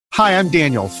Hi, I'm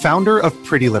Daniel, founder of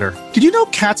Pretty Litter. Did you know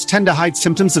cats tend to hide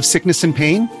symptoms of sickness and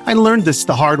pain? I learned this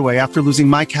the hard way after losing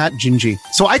my cat, Gingy.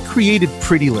 So I created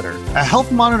Pretty Litter, a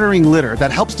health monitoring litter that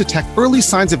helps detect early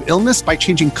signs of illness by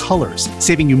changing colors,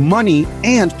 saving you money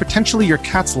and potentially your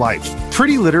cat's life.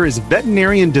 Pretty Litter is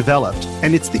veterinarian developed,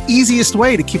 and it's the easiest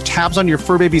way to keep tabs on your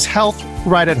fur baby's health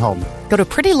right at home. Go to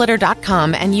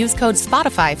prettylitter.com and use code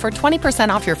SPOTIFY for 20%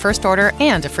 off your first order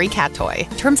and a free cat toy.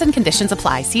 Terms and conditions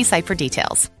apply. See site for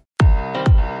details.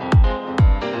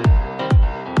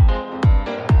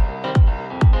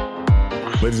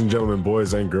 Ladies and gentlemen,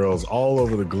 boys and girls all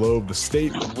over the globe, the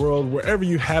state, the world, wherever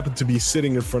you happen to be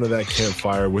sitting in front of that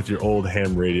campfire with your old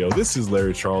ham radio, this is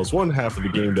Larry Charles, one half of the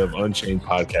Game Dev Unchained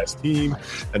podcast team,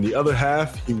 and the other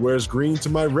half, he wears green to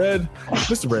my red,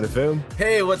 Mr. Brandon Pham.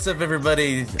 Hey, what's up,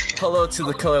 everybody? Hello to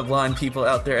the colorblind people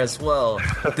out there as well.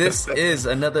 This is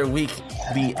another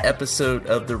weekly episode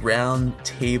of the Round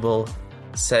Table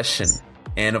Session.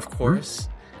 And of course,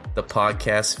 the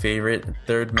podcast favorite,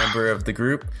 third member of the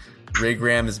group, Ray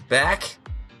Graham is back.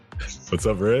 What's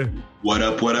up, Ray? What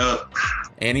up? What up?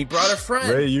 And he brought a friend.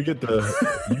 Ray, you get the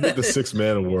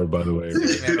 6-man award, by the way.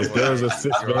 If there's a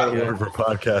 6-man award for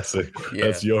podcasting,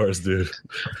 that's yours, dude.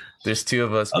 There's two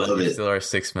of us, but we still are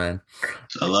 6 men.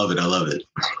 I love it. I love it.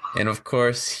 And of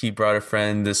course, he brought a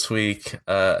friend this week,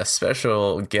 a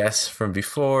special guest from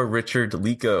before, Richard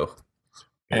Lico.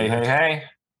 Hey.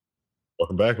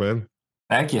 Welcome back, man.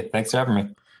 Thank you. Thanks for having me.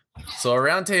 So our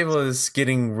round table is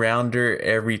getting rounder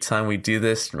every time we do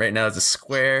this. Right now it's a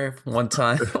square. One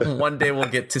day we'll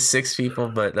get to 6 people,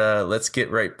 but let's get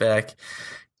right back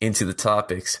into the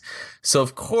topics. So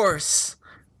of course,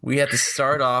 we have to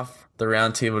start off the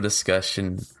round table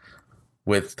discussion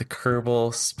with the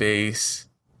Kerbal Space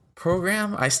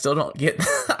Program. I still don't get,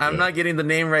 I'm not getting the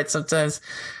name right sometimes,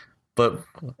 but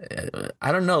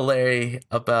I don't know, Larry,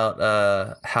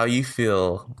 about how you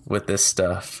feel with this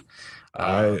stuff.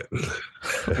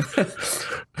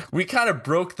 We kind of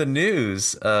broke the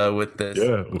news with this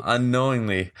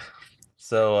unknowingly.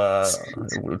 So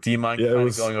do you mind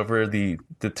going over the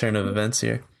turn of events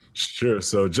here? Sure.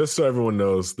 So just so everyone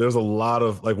knows, there's a lot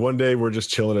of, like, one day we're just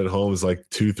chilling at home. It's like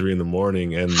 2-3 in the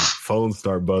morning and phones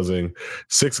start buzzing.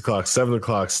 6 o'clock, 7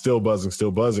 o'clock, still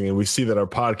buzzing. And we see that our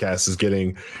podcast is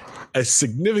getting a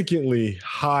significantly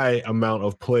high amount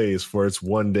of plays for its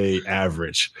 1 day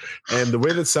average. And the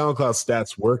way that SoundCloud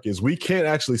stats work is we can't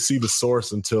actually see the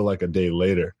source until like a day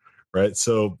later, right?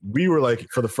 So we were like,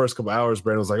 for the first couple hours,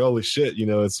 Brandon was like, holy shit,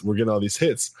 we're getting all these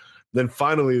hits. Then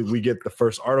finally we get the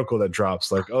first article that drops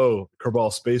like, oh,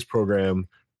 Kerbal Space Program,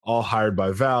 all hired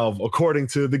by Valve, according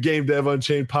to the Game Dev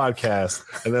Unchained podcast.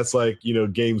 And that's like,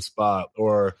 GameSpot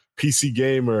or PC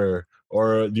Gamer,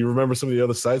 or do you remember some of the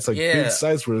other sites? Like big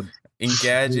sites were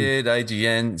Engadget,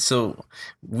 IGN. So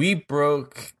we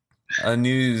broke a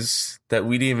news that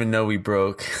we didn't even know we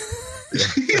broke.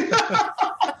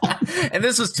 And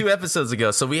this was 2 episodes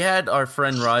ago. So we had our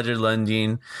friend Roger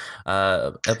Lundin,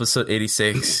 episode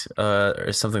 86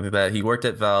 or something like that. He worked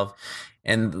at Valve.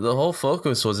 And the whole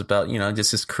focus was about,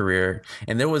 just his career.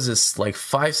 And there was this like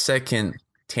 5-second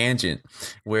tangent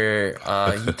where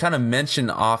he kind of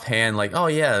mentioned offhand, like, oh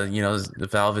yeah, the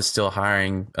Valve is still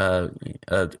hiring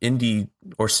indie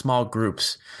or small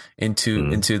groups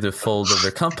into the fold of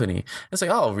their company. It's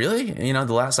like, oh really?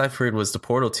 The last I've heard was the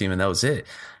Portal team, and that was it.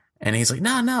 And he's like,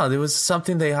 no, there was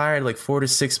something they hired like 4 to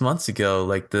 6 months ago,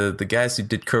 like the guys who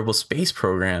did Kerbal Space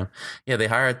Program. Yeah, they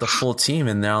hired the full team,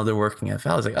 and now they're working at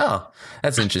Valve. I was like, oh,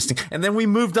 that's interesting. And then we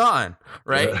moved on,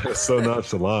 right? Yeah, so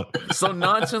nonchalant. So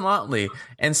nonchalantly.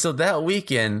 And so that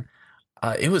weekend,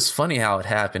 it was funny how it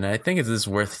happened. I think it is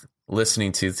worth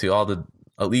listening to all the,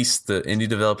 at least the indie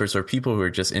developers or people who are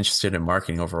just interested in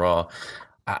marketing overall.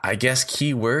 I guess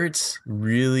keywords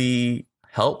really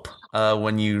help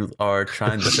when you are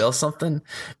trying to sell something,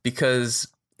 because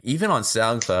even on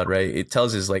SoundCloud, right, it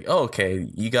tells you, like, oh, okay,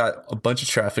 you got a bunch of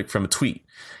traffic from a tweet.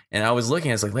 And I was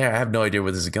looking, I was like, Larry, I have no idea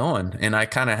where this is going. And I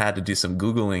kind of had to do some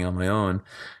Googling on my own.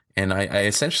 And I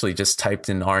essentially just typed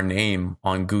in our name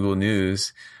on Google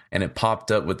News, and it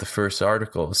popped up with the first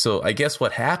article. So I guess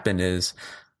what happened is,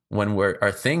 when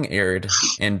our thing aired,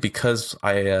 and because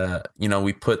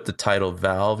we put the title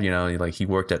Valve, like he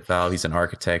worked at Valve, he's an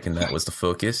architect, and that was the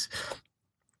focus.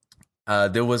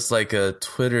 There was like a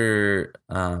Twitter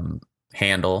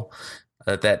handle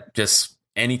that just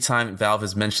anytime Valve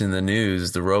is mentioned in the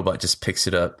news, the robot just picks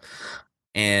it up,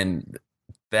 and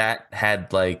that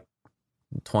had like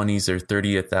 20s or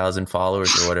 30,000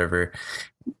 followers or whatever.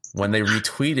 When they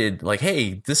retweeted, like,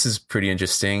 hey, this is pretty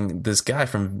interesting. This guy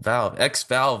from Valve,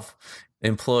 ex-Valve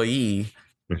employee,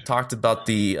 talked about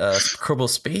the Kerbal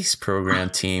Space Program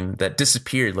team that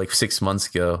disappeared like 6 months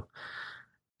ago.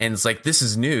 And it's like, this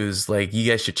is news. Like, you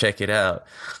guys should check it out.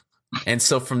 And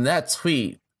so from that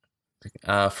tweet,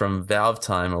 from Valve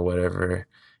Time or whatever,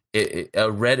 a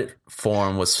Reddit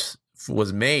forum was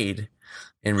made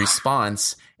in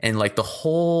response. And like the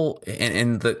whole,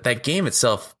 and that game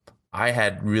itself, I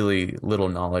had really little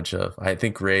knowledge of. I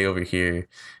think Ray over here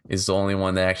is the only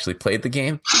one that actually played the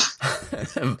game.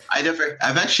 I've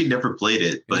actually never played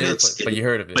it, but but you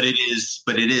heard of it. But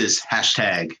it is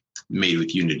hashtag made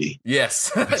with Unity.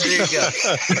 Yes, there you go.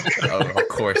 Oh, of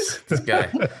course, this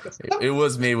guy. It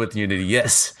was made with Unity.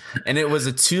 Yes, and it was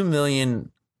a 2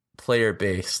 million player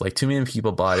base. Like 2 million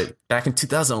people bought it back in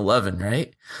 2011,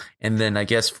 right? And then I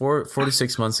guess 4 to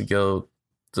 6 months ago,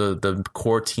 the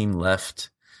core team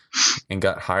left and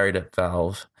got hired at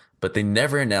Valve, but they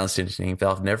never announced anything.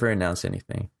 Valve never announced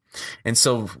anything. And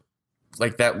so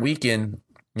like that weekend,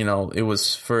 it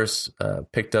was first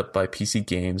picked up by PC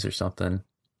Games or something.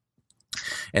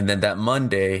 And then that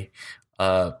Monday,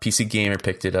 PC Gamer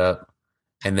picked it up.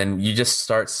 And then you just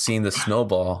start seeing the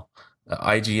snowball.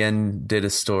 IGN did a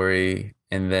story,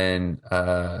 and then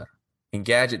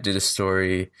Engadget did a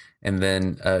story, and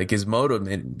then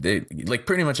Gizmodo, like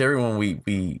pretty much everyone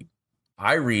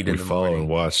I read in the morning and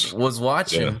watch was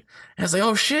watching. Yeah. And I was like,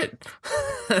 oh shit.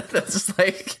 That's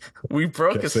like, we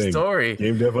broke a story.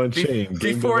 Game Dev Unchained.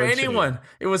 Before anyone.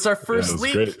 It was our first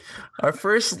leak. Great. Our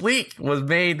first leak was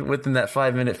made within that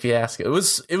 5-minute fiasco. It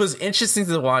was interesting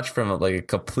to watch from like a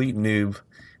complete noob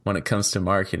when it comes to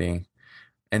marketing.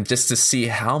 And just to see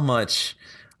how much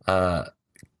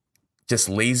just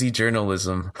lazy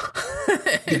journalism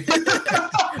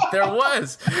there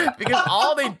was, because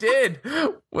all they did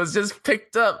was just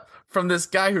picked up from this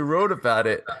guy who wrote about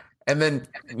it and then,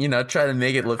 try to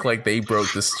make it look like they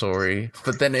broke the story.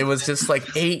 But then it was just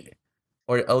like 8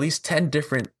 or at least 10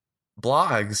 different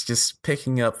blogs just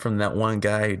picking up from that one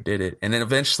guy who did it. And then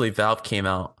eventually Valve came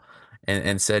out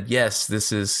and said, yes,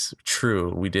 this is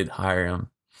true. We did hire him.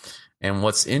 And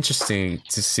what's interesting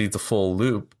to see the full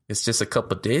loop is just a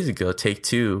couple of days ago,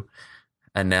 Take-Two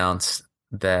announced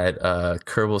that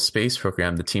Kerbal Space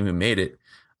Program, the team who made it,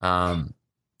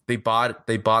 they bought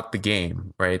the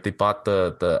game, right? They bought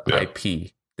the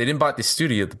IP. They didn't buy the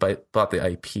studio, they bought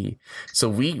the IP. So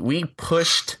we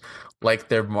pushed like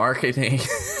their marketing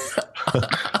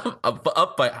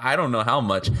up by I don't know how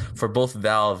much for both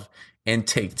Valve and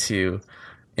Take-Two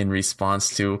in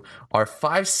response to our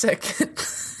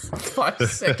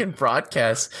 5-second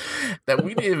broadcast that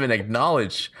we didn't even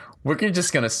acknowledge. We're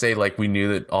just going to say like we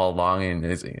knew that all along and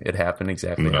it happened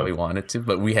exactly how we wanted to,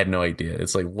 but we had no idea.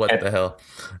 It's like, what the hell?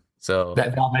 So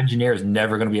that Valve engineer is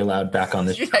never going to be allowed back on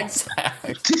this show.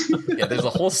 Exactly. Yeah, there's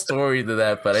a whole story to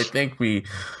that, but I think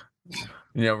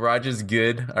Roger's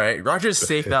good. All right. Roger's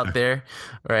safe out there,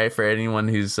 right? For anyone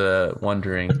who's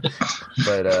wondering.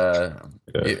 But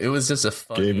it was just a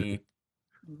funny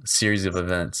series of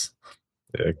events.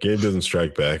 Yeah, Gabe doesn't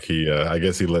strike back. I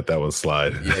guess he let that one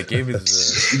slide. Yeah, Gabe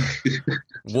is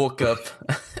woke up,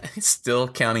 still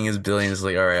counting his billions.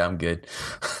 Like, all right, I'm good.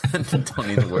 Don't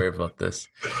need to worry about this.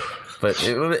 But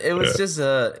it was just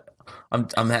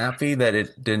I'm happy that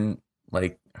it didn't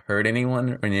like hurt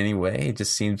anyone in any way. It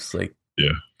just seems like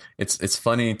it's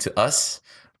funny to us,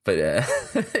 but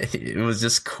it was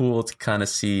just cool to kind of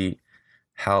see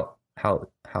how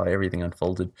everything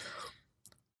unfolded.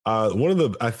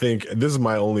 I think this is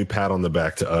my only pat on the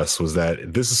back to us, was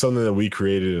that this is something that we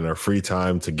created in our free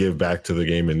time to give back to the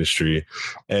game industry.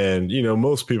 And,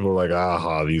 most people are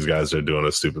like, these guys are doing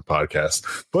a stupid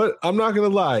podcast. But I'm not going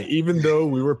to lie, even though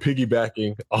we were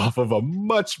piggybacking off of a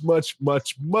much, much,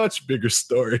 much, much bigger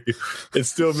story, it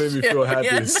still made me feel happy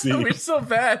to see. We're so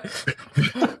bad.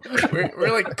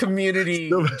 we're like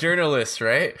community journalists,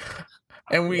 right?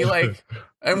 And we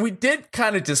did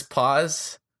kind of just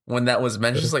pause when that was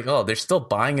mentioned. It's like, they're still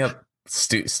buying up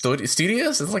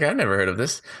studios? It's like, I've never heard of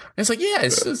this. And it's like,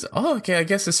 okay, I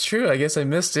guess it's true. I guess I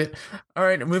missed it. All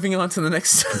right, moving on to the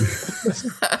next.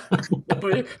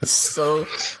 We're so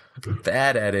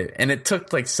bad at it. And it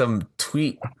took like some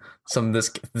tweet,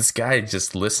 this guy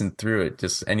just listened through it,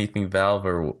 just anything Valve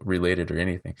or related or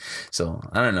anything. So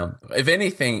I don't know. If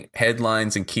anything,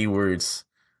 headlines and keywords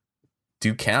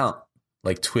do count,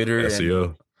 like Twitter.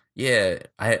 SEO. Yeah,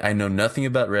 I know nothing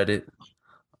about Reddit,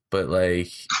 but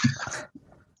like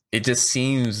it just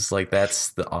seems like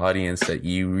that's the audience that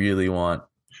you really want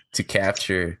to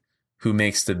capture, who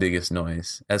makes the biggest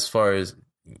noise, as far as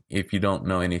if you don't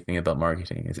know anything about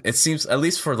marketing. It seems, at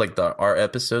least for like our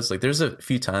episodes, like there's a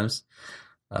few times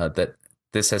that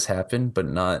this has happened, but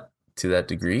not to that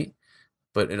degree.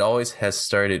 but it always has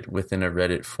started within a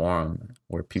Reddit forum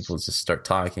where people just start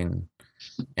talking.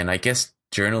 And I guess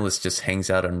journalists just hangs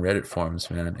out on Reddit forums,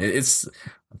 man.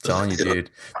 I'm telling you,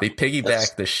 dude, they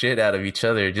piggyback the shit out of each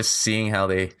other. Just seeing how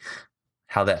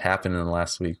that happened in the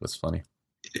last week was funny.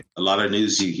 A lot of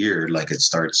news you hear, like it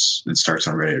starts on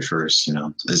Reddit first,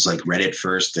 it's like Reddit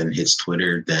first, then hits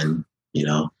Twitter, then,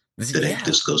 then it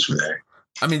just goes from there.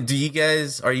 I mean, are you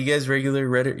guys regular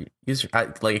Reddit users?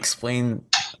 Explain,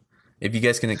 if you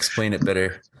guys can explain it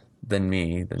better than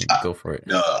me, then go for it.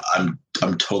 No,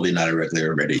 I'm totally not a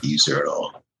regular Reddit user at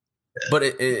all. Yeah. But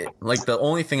it like the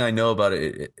only thing I know about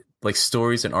it, like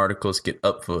stories and articles get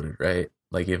upvoted, right?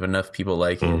 Like if enough people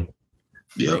like it,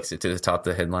 makes it to the top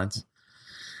of the headlines.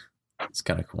 It's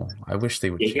kind of cool. I wish they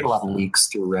would. You get a lot of leaks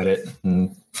through Reddit,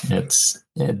 and it's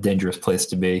a dangerous place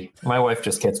to be. My wife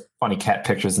just gets funny cat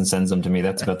pictures and sends them to me.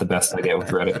 That's about the best I get with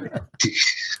Reddit.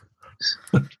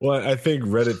 Well, I think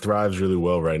Reddit thrives really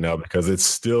well right now because it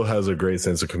still has a great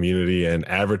sense of community, and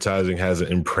advertising hasn't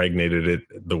impregnated it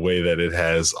the way that it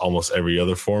has almost every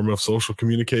other form of social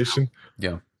communication.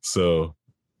 Yeah. So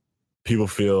people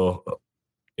feel,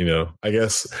 I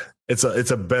guess it's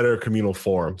a better communal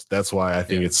forum. That's why I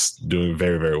think it's doing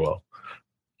very, very well.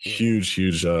 Huge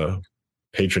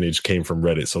patronage came from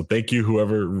Reddit. So thank you,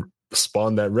 whoever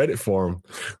spawned that Reddit forum,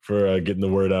 for getting the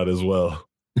word out as well.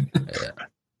 Yeah.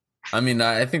 I mean,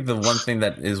 I think the one thing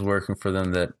that is working for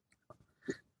them that,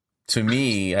 to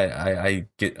me, I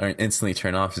get instantly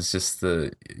turn off is just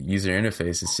the user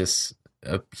interface. It's just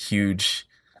a huge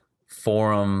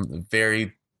forum,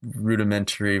 very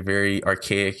rudimentary, very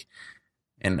archaic.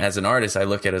 And as an artist, I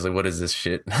look at it as like, what is this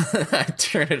shit? I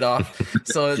turn it off.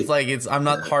 So it's like I'm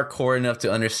not hardcore enough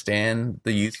to understand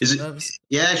the use of it.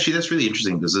 Yeah, actually, that's really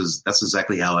interesting because that's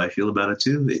exactly how I feel about it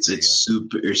too. It's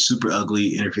super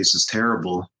ugly. Interface is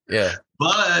terrible. Yeah,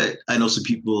 but I know some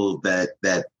people that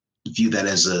view that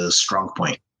as a strong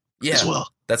point as well.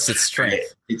 That's its strength. Right?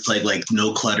 It's like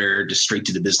no clutter, just straight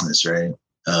to the business, right?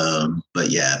 But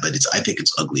I think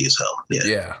it's ugly as hell. Yeah.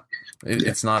 Yeah.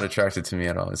 It's not attractive to me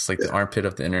at all. It's like the armpit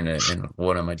of the internet, and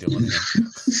what am I doing here?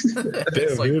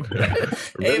 Damn, like, dude.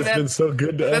 Reddit's been so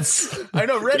good to us. I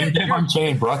know Reddit. Game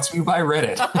Unchained, brought to you by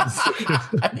Reddit.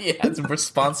 Yeah, it's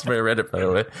sponsored by Reddit, by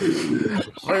the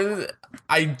way.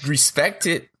 I respect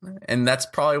it, and that's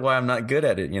probably why I'm not good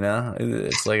at it.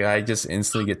 It's like I just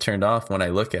instantly get turned off when I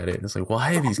look at it. It's like,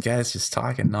 why are these guys just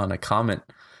talking on a comment?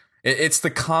 It's the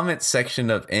comment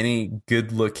section of any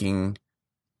good-looking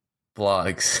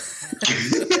blogs.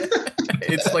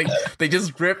 It's like they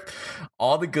just rip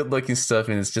all the good looking stuff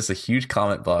and it's just a huge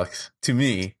comment box to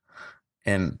me.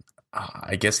 And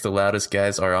I guess the loudest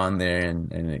guys are on there,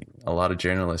 and a lot of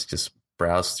journalists just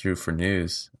browse through for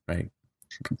news, right?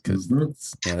 Because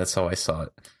that's how I saw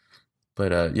it.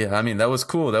 But I mean, that was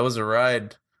cool. That was a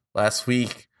ride last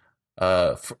week.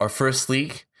 Our first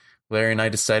leak. Larry and I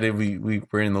decided we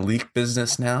were in the leak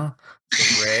business now.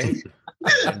 So Ray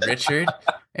and Richard,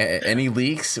 any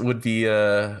leaks will be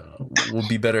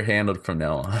better handled from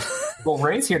now on. Well,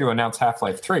 Ray's here to announce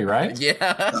Half-Life 3, right?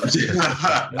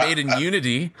 Yeah. Made in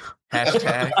Unity.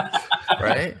 Hashtag.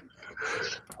 Right?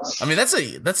 I mean,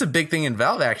 that's a big thing in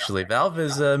Valve, actually. Valve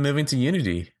is moving to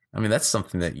Unity. I mean, that's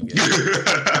something that you get.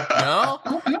 No?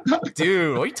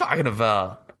 Dude, what are you talking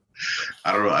about?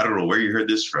 I don't know where you heard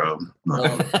this from.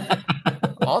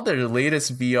 All their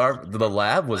latest VR, the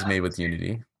lab was made with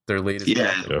Unity. Their latest.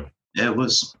 Yeah, it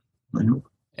was.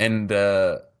 And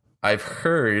I've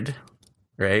heard,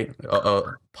 right, a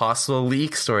possible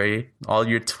leak story. All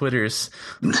your Twitters,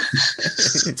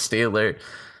 stay alert.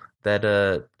 That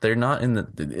they're not in the.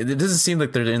 It doesn't seem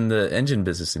like they're in the engine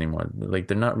business anymore. Like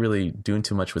they're not really doing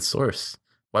too much with Source.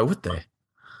 Why would they?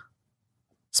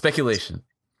 Speculation.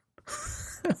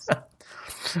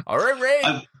 All right, Ray.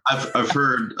 I've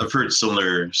heard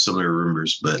similar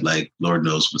rumors, but like Lord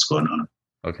knows what's going on.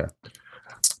 Okay.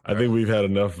 I think we've had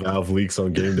enough Valve leaks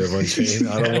on Game Dev Unchained.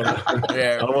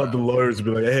 I don't want the lawyers to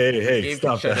be like, hey, Gabe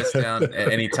stop can shut us down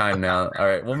at any time now. All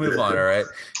right, we'll move on. All right.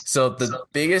 So the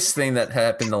biggest thing that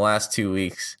happened the last 2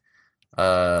 weeks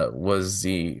was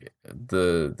the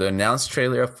announced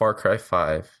trailer of Far Cry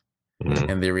 5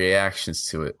 and the reactions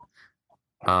to it.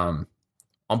 On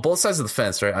both sides of the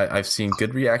fence, right? I've seen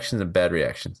good reactions and bad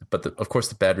reactions, but of course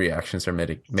the bad reactions are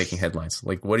making headlines.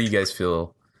 Like, what do you guys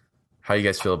feel? How do you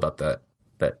guys feel about that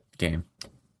game?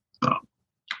 Well,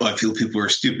 I feel people are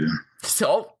stupid.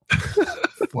 So,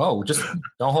 whoa, just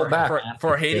don't hold back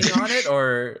for hating on it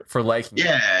or for liking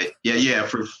it? Yeah.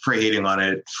 For hating on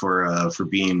it, for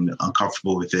being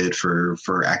uncomfortable with it,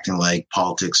 for acting like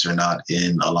politics are not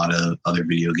in a lot of other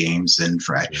video games, and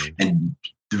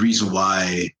the reason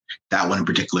why that one in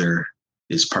particular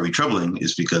is probably troubling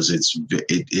is because it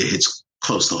hits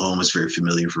close to home. It's very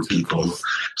familiar for people,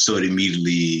 so it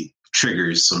immediately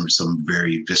triggers some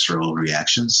very visceral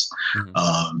reactions.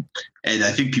 And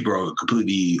I think people are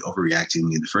completely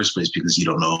overreacting in the first place because you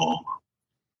don't know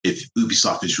if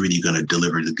Ubisoft is really going to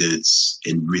deliver the goods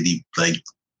and really like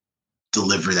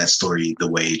deliver that story the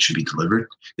way it should be delivered.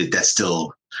 That's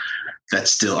still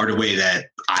or the way that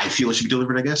I feel it should be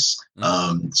delivered, I guess.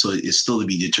 So it's still to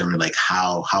be determined, like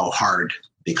how hard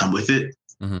they come with it.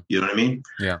 You know what I mean?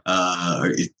 Yeah.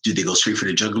 Or do they go straight for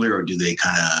the jugular, or do they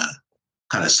kind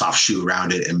of soft shoe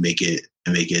around it and make it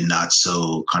not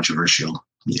so controversial?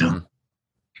 You know.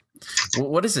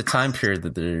 What is the time period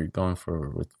that they're going for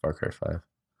with Far Cry 5?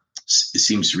 It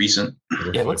seems recent.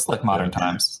 Yeah, it looks like modern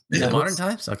times. Is it modern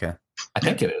times? Okay. I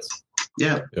think it is.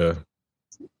 Yeah. Yeah.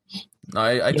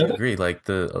 I do agree. Like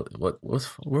where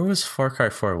was Far Cry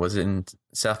 4? Was it in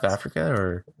South Africa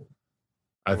or?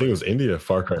 I think it was India,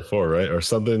 Far Cry 4, right? Or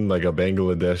something like a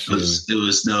Bangladesh. It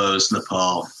was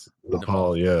Nepal.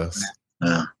 Nepal, yes.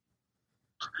 Yeah.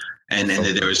 And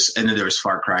then there was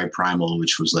Far Cry Primal,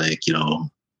 which was like, you know,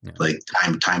 like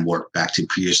time warp back to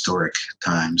prehistoric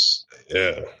times.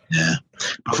 Yeah. Yeah.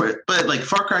 But like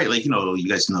Far Cry, like, you know, you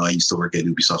guys know I used to work at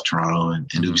Ubisoft Toronto, and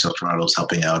Ubisoft Toronto is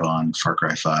helping out on Far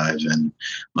Cry 5, and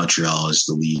Montreal is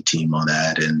the lead team on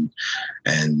that, and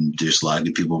there's a lot of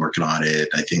good people working on it.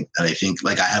 I think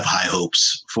like I have high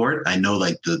hopes for it. I know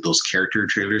like those character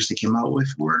trailers they came out with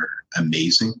were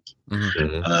amazing.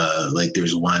 Like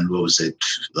there's one, what was it?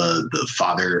 The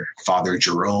Father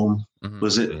Jerome,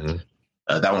 was it?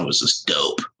 That one was just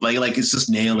dope. Like it's just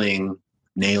nailing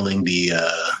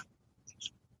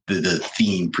the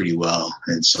theme pretty well,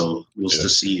 and so we'll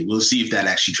see if that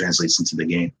actually translates into the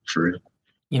game for real.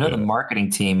 You know, the marketing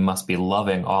team must be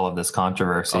loving all of this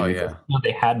controversy. Oh, because, you know,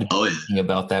 they had to be thinking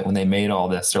about that when they made all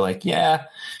this. They're like, yeah,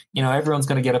 you know, everyone's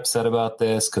going to get upset about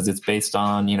this because it's based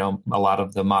on, you know, a lot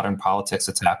of the modern politics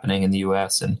that's happening in the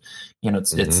U.S. and, you know,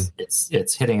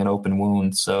 it's hitting an open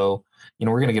wound. So, you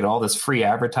know, we're going to get all this free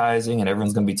advertising and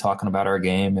everyone's going to be talking about our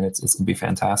game, and it's going to be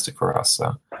fantastic for us.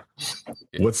 So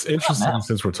what's interesting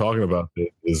since we're talking about this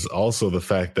is also the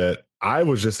fact that I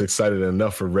was just excited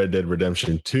enough for Red Dead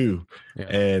Redemption 2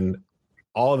 and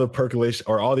all the percolation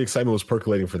or all the excitement was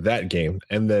percolating for that game.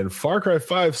 And then Far Cry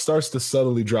 5 starts to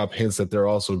subtly drop hints that they're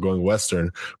also going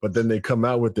Western, but then they come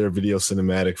out with their video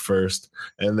cinematic first.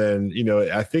 And then, you know,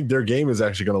 I think their game is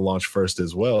actually going to launch first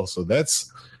as well. So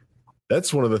that's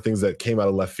one of the things that came out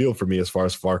of left field for me as far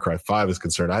as Far Cry 5 is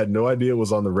concerned. I had no idea it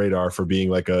was on the radar for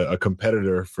being like a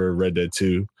competitor for Red Dead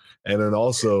 2. And then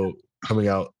also coming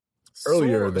out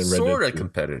earlier than Red Dead 2. Sort of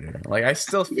competitor. Like I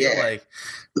still feel like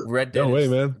Red Dead. No way,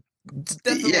 man. It's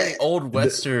definitely old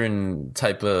Western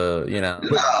type of, you know.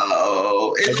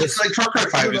 No, it's like Far Cry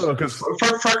 5 is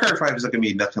Far Cry 5 is not going to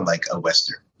be nothing like a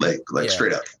Western, like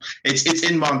straight up. It's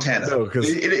in Montana. No,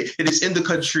 it is in the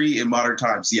country in modern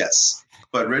times, yes.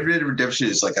 But Red Dead Redemption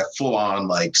is like a full-on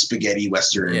like spaghetti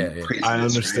Western. I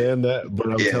understand that,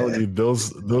 but I'm telling you,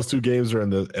 those two games are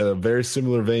in a very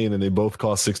similar vein, and they both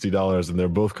cost $60, and they're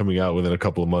both coming out within a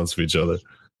couple of months of each other.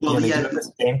 Well, they have the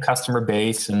same customer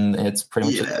base, and it's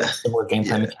pretty much similar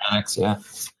gameplay mechanics. Yeah,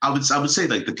 I would say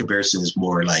like the comparison is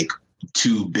more like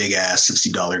two big ass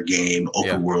 $60 game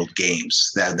open world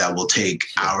games that will take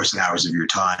hours and hours of your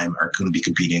time are going to be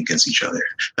competing against each other.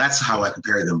 That's how I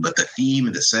compare them. But the theme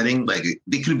and the setting, like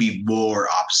they could be more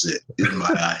opposite in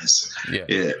my eyes.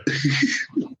 Yeah.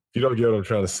 You don't get what I'm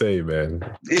trying to say, man.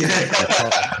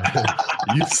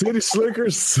 You city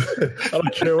slickers. I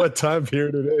don't care what time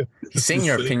period it is. He's saying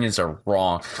your opinions are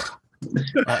wrong.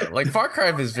 Like Far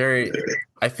Cry is very.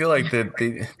 I feel like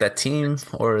that team,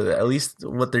 or at least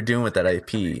what they're doing with that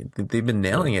IP, they've been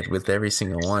nailing it with every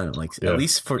single one. Like at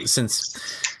least since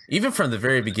even from the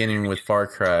very beginning with Far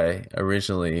Cry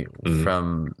originally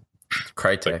from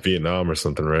Crytek, like Vietnam or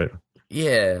something, right?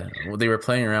 Yeah, well, they were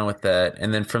playing around with that,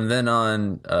 and then from then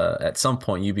on, at some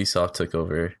point, Ubisoft took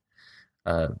over.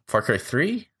 Far Cry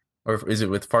 3, or is it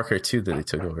with Far Cry 2 that they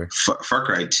took over? Far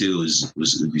Cry 2 was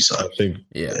Ubisoft.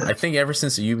 I think ever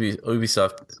since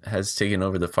Ubisoft has taken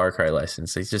over the Far Cry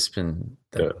license, they've just been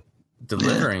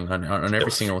delivering on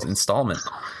every single installment.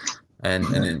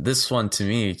 And this one to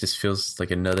me just feels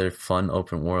like another fun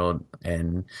open world.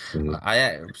 And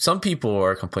some people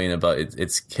are complaining about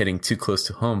it's hitting too close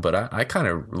to home, but I kind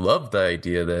of love the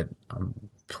idea that I'm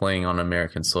playing on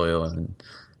American soil and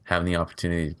having the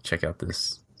opportunity to check out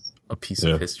a piece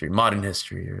of history, modern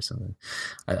history or something.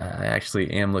 I actually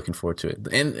am looking forward to it.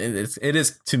 And it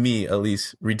is to me at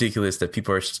least ridiculous that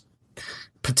people are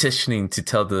petitioning to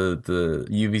tell the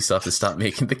Ubisoft to stop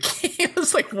making the game.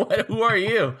 It's like, what? Who are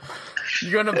you?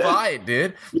 You're gonna buy it,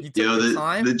 dude.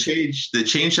 The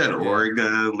change that org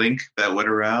link that went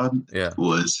around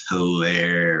was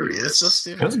hilarious.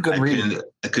 It was a good read.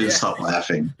 I couldn't stop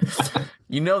laughing.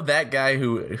 That guy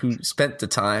who spent the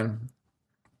time,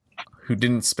 who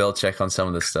didn't spell check on some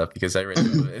of this stuff, because I read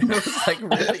it. It was like,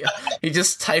 really, he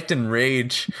just typed in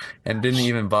rage and didn't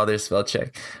even bother to spell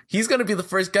check. He's gonna be the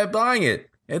first guy buying it.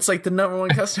 It's like the number one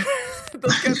customer.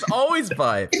 Those guys always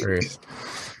buy it first.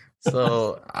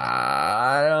 So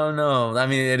I don't know. I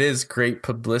mean, it is great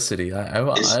publicity.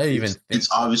 It's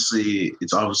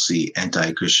obviously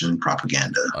anti-Christian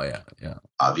propaganda. Oh yeah.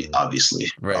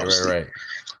 Obviously, right.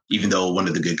 Even though one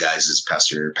of the good guys is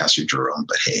Pastor Jerome,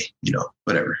 but hey,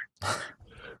 whatever.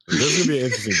 There's gonna be an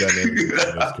interesting dynamic with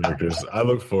those characters. I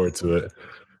look forward to it.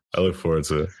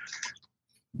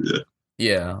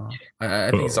 Yeah, I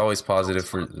think it's always positive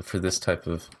for this type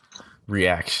of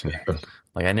reaction.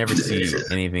 Like, I never see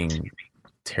anything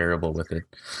terrible with it.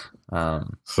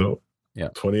 So,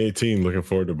 2018, looking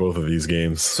forward to both of these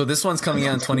games. So this one's coming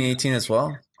out in 2018 as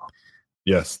well?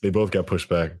 Yes, they both got pushed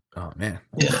back. Oh, man.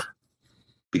 Yeah.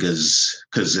 Because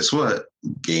guess what?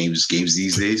 Games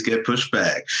these days get pushed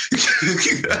back.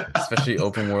 Especially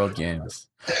open world games.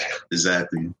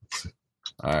 Exactly.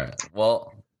 All right.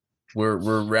 Well, we're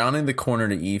rounding the corner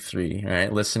to E3. All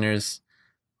right, listeners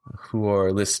who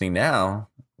are listening now,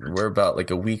 we're about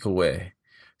like a week away.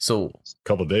 So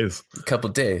couple days.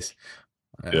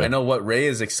 Yeah. I know what Ray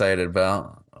is excited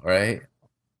about, right?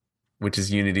 Which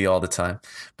is Unity all the time.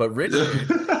 But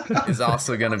Richard is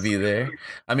also going to be there.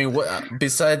 I mean, what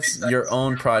besides your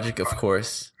own project, of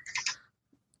course,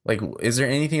 like, is there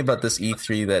anything about this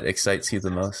E3 that excites you the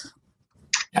most?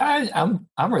 I'm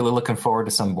really looking forward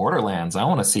to some Borderlands. I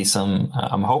want to see some.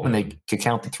 I'm hoping they could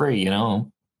count the 3.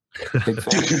 Big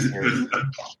fan.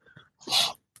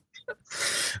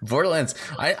 Borderlands.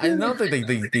 I don't think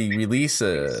they release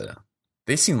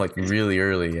they seem like really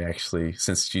early, actually,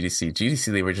 since GDC.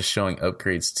 GDC, they were just showing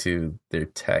upgrades to their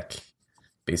tech,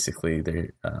 basically.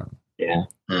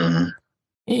 Mm-hmm.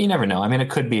 You never know. I mean, it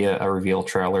could be a reveal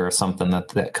trailer or something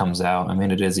that comes out. I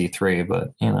mean, it is E3,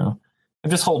 but I'm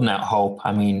just holding out hope.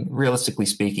 I mean, realistically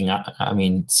speaking, I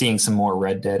mean, seeing some more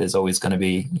Red Dead is always going to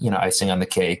be, icing on the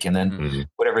cake. And then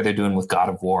whatever they're doing with God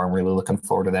of War, I'm really looking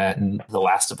forward to that. And The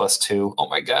Last of Us 2. Oh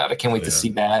my God, I can't wait to see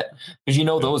that. Because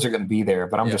those are going to be there.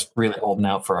 But I'm just really holding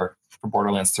out for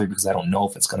Borderlands 3 because I don't know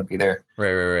if it's going to be there.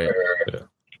 Right.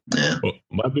 Yeah. Well,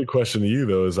 my big question to you,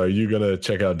 though, is are you going to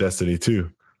check out Destiny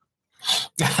 2?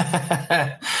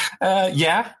 Yeah.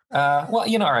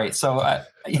 Well, all right. So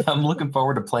I'm looking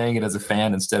forward to playing it as a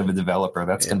fan instead of a developer.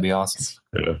 That's going to be awesome.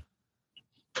 Yeah.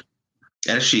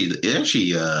 Actually,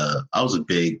 I was a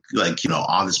big,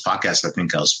 on this podcast, I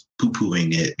think I was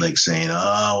poo-pooing it, like saying,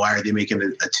 oh, why are they making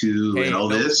a 2 and all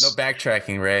this? No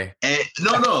backtracking, Ray. And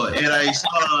no. And I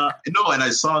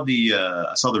saw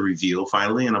the reveal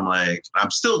finally, and I'm like, I'm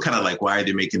still kind of like, why are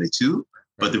they making a 2?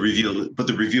 But the reveal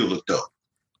looked dope.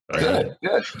 Good.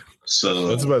 So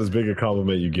that's about as big a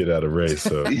compliment you get out of Ray.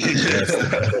 So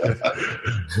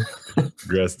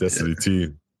congrats, Destiny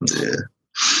team. Yeah.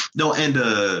 No, and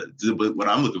what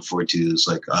I'm looking forward to is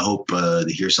I hope to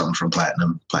hear something from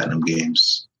Platinum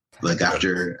Games. Like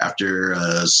after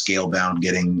Scalebound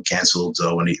getting canceled,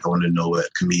 I want to know what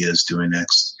Kamiya is doing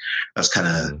next. That's kind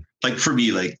of for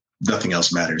me, nothing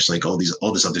else matters. All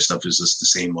this other stuff is just the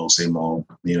same old.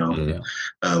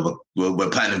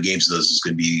 What Platinum Games does is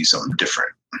going to be something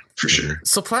different for sure.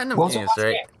 So Platinum Games,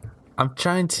 right? I'm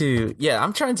trying to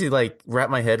wrap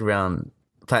my head around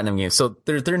Platinum Games. So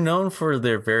they're known for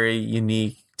their very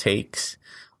unique takes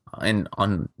and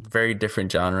on very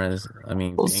different genres. I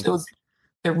mean,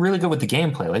 they're really good with the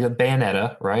gameplay, like a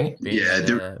Bayonetta, right?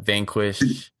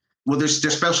 Vanquish. Well, their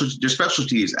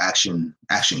specialty is action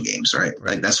games, right?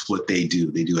 Like that's what they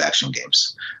do. They do action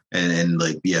games, and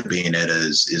Bayonetta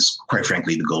is quite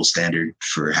frankly the gold standard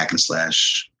for hack and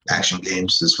slash action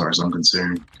games, as far as I'm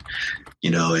concerned.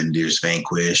 And there's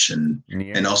Vanquish and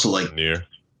also Nier.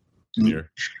 Yeah.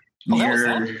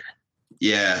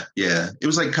 It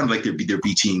was kind of like their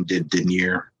B team did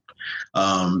Nier.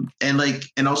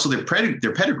 And also their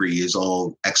pedigree is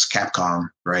all ex Capcom,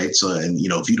 right? So, and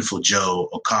Beautiful Joe,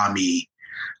 Okami,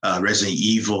 Resident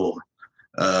Evil,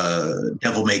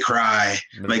 Devil May Cry,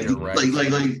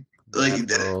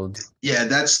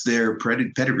 that's their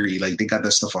pedigree. Like they got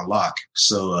that stuff on lock.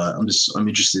 So I'm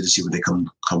interested to see what they come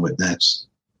with next.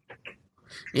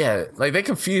 Yeah, they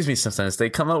confuse me sometimes. They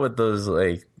come up with those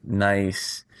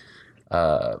nice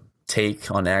take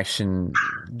on action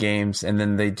games, and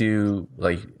then they do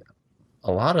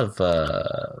a lot of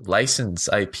licensed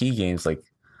IP games like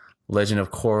Legend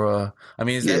of Korra. I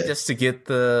mean, is that just to get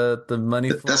the money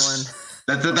flowing?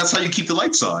 That's how you keep the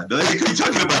lights on. What are you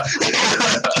talking about?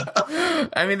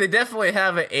 I mean, they definitely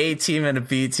have an A team and a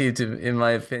B team, in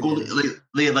my opinion.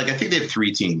 Well, like I think they have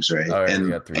 3 teams, right? All right, and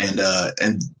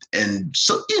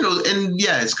so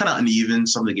it's kind of uneven.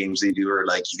 Some of the games they do are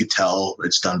like you could tell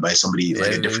it's done by somebody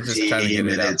like a different team,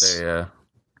 and it's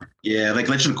like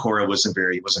Legend of Korra wasn't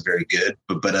very good,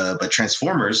 but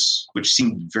Transformers, which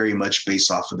seemed very much based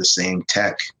off of the same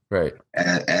tech, right,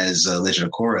 as Legend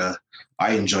of Korra.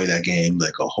 I enjoy that game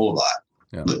like a whole lot,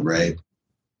 right?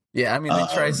 Yeah, I mean, they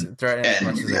try as much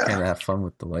as they can to have fun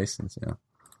with the license,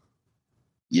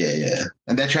 Yeah.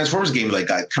 And that Transformers game, like,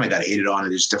 I kind of got hated on it.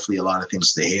 There's definitely a lot of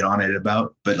things they hate on it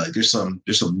about, but like, there's some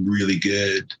really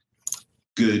good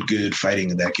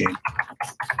fighting in that game.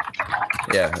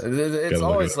 Yeah, it's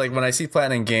always like when I see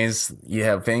Platinum Games, you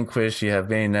have Vanquish, you have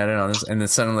Bayonetta on this, and then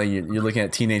suddenly you're looking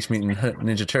at Teenage Mutant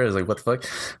Ninja Turtles. Like, what the fuck?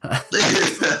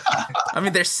 I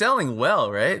mean, they're selling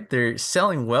well, right? They're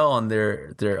selling well on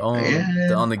their own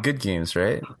on the good games,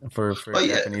 right? For a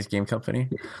Japanese game company.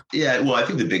 Yeah, well, I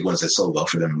think the big ones that sold well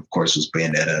for them, of course, was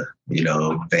Bayonetta.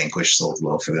 Vanquish sold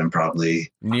well for them,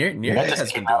 probably. Nier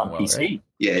has been doing well, PC. Right?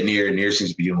 Yeah, Nier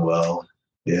seems to be doing well.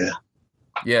 Yeah.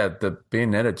 Yeah, the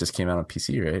Bayonetta just came out on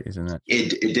PC, right? Isn't that?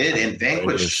 It did, and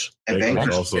Vanquish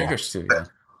also. Vanquish too. Yeah.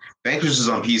 Vanquish is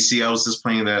on PC. I was just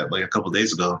playing that like a couple of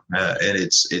days ago, and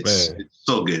it's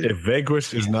so good. If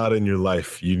Vanquish is not in your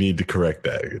life, you need to correct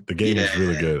that. The game is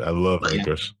really good. I love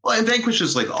Vanquish. Well, and Vanquish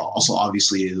is like also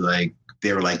obviously like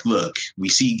they were like, look, we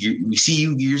see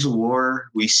you Gears of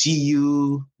War, we see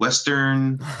you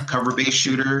Western cover-based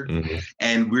shooter,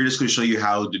 and we're just going to show you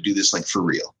how to do this like for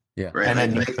real. Yeah, right. And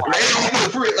then like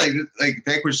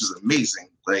Vanquish is amazing.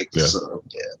 So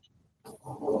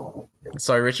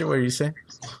Sorry, Richard, what did you say?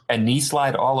 And knee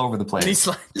slide all over the place. Knee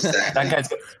slide. Exactly. That guy's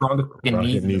got strong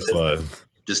knee slide.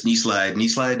 Just knee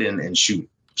slide and shoot.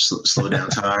 Slow down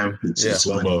time. It's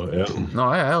slow-mo. No,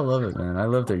 I love it, man. I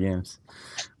love their games.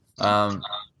 So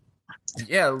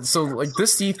like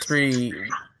this E3,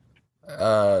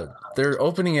 they're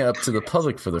opening it up to the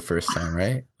public for the first time,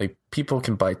 right? Like people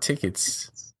can buy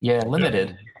tickets. Yeah,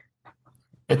 limited.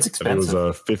 It's expensive. It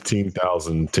was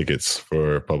 15,000 tickets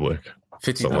for public.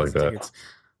 15,000 like tickets.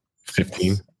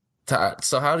 15.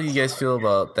 So how do you guys feel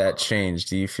about that change?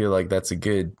 Do you feel like that's a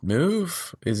good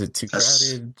move? Is it too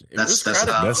crowded? That's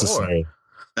necessary.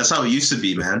 That's how it used to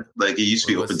be, man. Like it used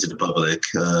to be open to the public.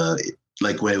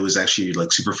 Like when it was actually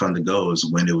like super fun to go is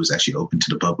when it was actually open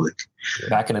to the public.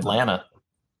 Back in Atlanta.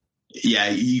 Yeah,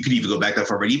 you could even go back that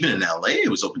far, but even in LA,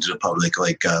 it was open to the public.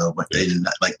 Like in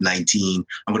like 19.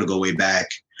 I'm gonna go way back,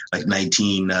 like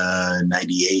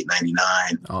 1998, 99.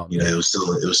 Oh, it was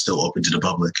still open to the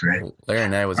public, right? Larry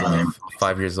and I was only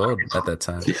 5 years old at that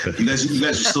time. Yeah. You guys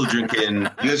are still drinking.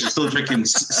 You guys are still drinking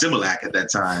Similac at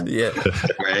that time. Yeah,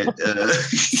 right.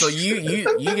 So you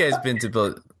guys been to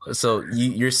both. So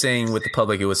you're saying with the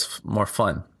public, it was more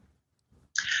fun.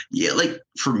 Yeah, like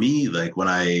for me, like when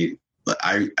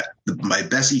my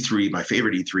best E3, my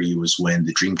favorite E3 was when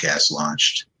the Dreamcast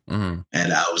launched. And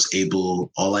I was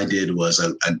able, all I did was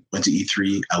I went to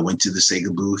E3, I went to the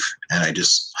Sega booth, and I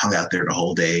just hung out there the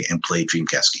whole day and played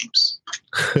Dreamcast games.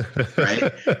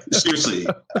 Right? Seriously.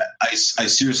 I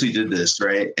seriously did this,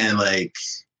 right? And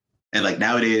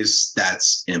nowadays,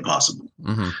 that's impossible.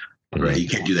 Right, you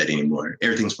can't do that anymore.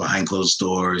 Everything's behind closed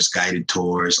doors, guided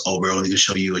tours. Oh, we're only going to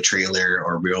show you a trailer,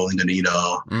 or we're only going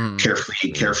to,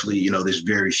 carefully. There's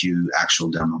very few actual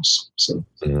demos. So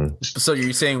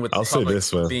you're saying with the public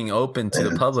being open to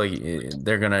the public,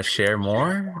 they're going to share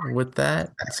more with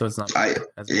that. So it's not. I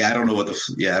don't know what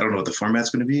the format's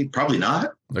going to be. Probably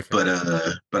not. Okay. But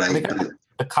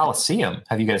the Coliseum.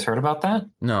 Have you guys heard about that?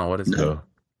 No. What is no. it?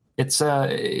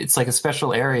 It's like a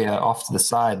special area off to the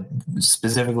side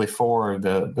specifically for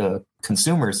the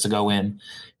consumers to go in,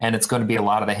 and it's going to be a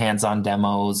lot of the hands-on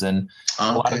demos and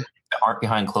a lot of the art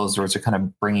behind closed doors are kind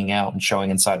of bringing out and showing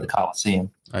inside the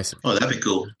Coliseum. I see. Oh, that'd be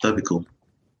cool.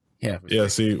 Yeah.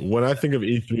 See, when I think of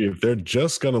E3, if they're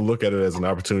just going to look at it as an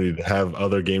opportunity to have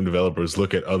other game developers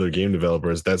look at other game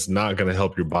developers, that's not going to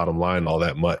help your bottom line all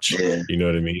that much. Yeah. You know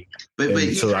what I mean? But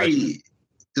E3,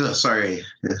 sorry.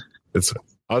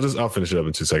 I'll finish it up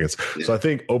in 2 seconds. Yeah. So I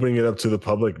think opening it up to the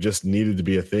public just needed to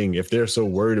be a thing. If they're so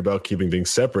worried about keeping things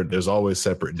separate, there's always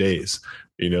separate days,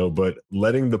 but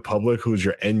letting the public, who's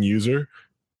your end user,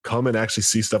 come and actually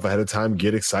see stuff ahead of time,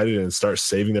 get excited and start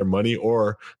saving their money,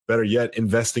 or better yet,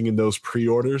 investing in those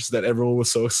pre-orders that everyone was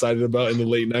so excited about in the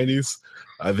late 90s.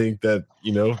 I think that,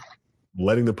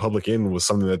 letting the public in was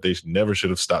something that they never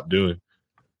should have stopped doing.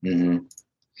 Mm-hmm.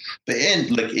 But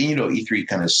E3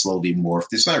 kind of slowly morphed.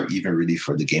 It's not even really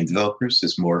for the game developers.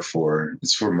 It's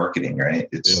for marketing, right?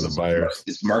 It's the buyers.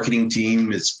 It's marketing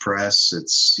team. It's press.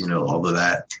 It's all of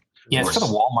that. Yeah, it's for the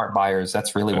Walmart buyers.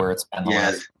 That's really where it's been the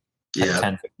last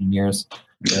 10, 15 years.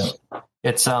 Yeah.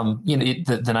 It's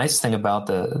the nice thing about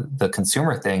the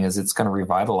consumer thing is it's going to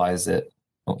revitalize it.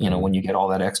 When you get all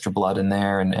that extra blood in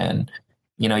there and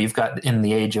you've got in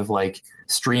the age of like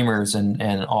streamers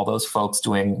and all those folks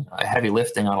doing heavy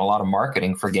lifting on a lot of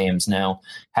marketing for games now,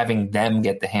 having them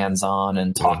get the hands on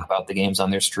and talk about the games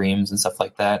on their streams and stuff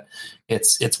like that.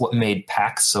 It's what made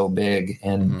PAX so big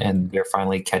and they're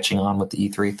finally catching on with the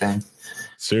E3 thing.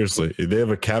 Seriously, they have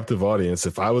a captive audience.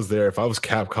 If I was there, if I was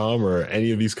Capcom or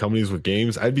any of these companies with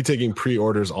games, I'd be taking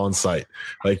pre-orders on site.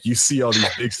 Like you see all these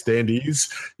big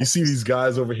standees, you see these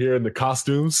guys over here in the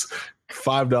costumes,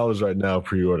 $5 right now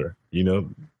pre-order. Yeah,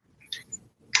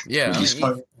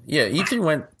 E3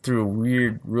 went through a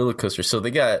weird roller coaster. So they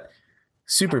got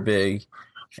super big,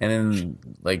 and then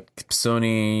like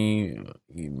Sony,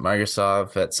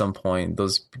 Microsoft at some point,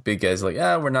 those big guys like,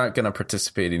 we're not going to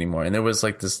participate anymore. And there was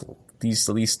like these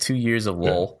at least 2 years of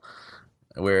lull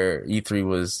where E3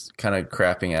 was kind of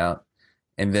crapping out.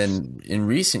 And then in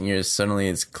recent years, suddenly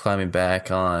it's climbing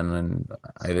back on, and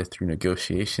either through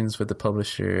negotiations with the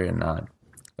publisher and not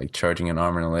like charging an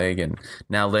arm and a leg, and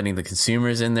now letting the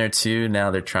consumers in there too.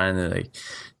 Now they're trying to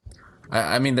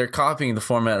they're copying the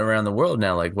format around the world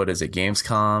now. Like, what is it,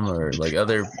 Gamescom or like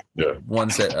other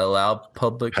ones that allow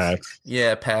public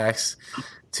PAX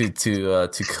to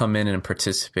come in and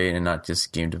participate, and not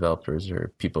just game developers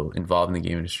or people involved in the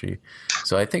game industry.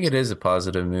 So I think it is a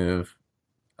positive move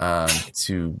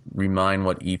to remind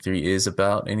what E3 is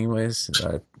about, anyways,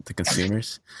 the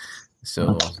consumers.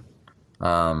 So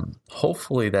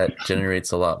hopefully that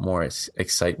generates a lot more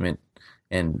excitement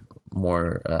and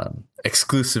more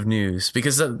exclusive news,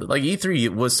 because like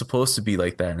E3 was supposed to be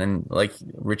like that. And like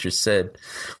Richard said,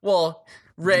 well,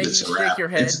 Ray, shake your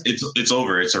head. It's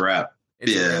over. It's a wrap.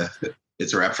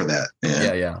 It's a wrap for that.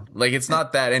 Yeah. Like it's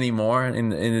not that anymore in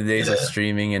the days of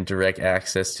streaming and direct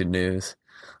access to news.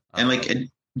 And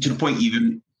to the point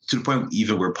even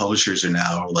where publishers are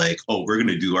now like, oh, we're going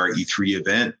to do our E3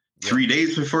 event 3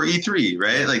 days before E3,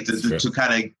 right? Like to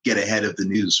kind of get ahead of the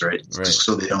news, right? Just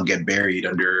so they don't get buried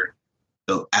under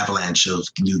the avalanche of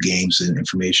new games and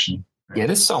information. Yeah,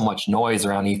 there's so much noise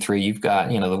around E3. You've got,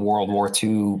 the World War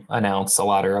II announced a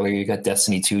lot earlier. You got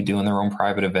Destiny 2 doing their own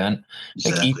private event.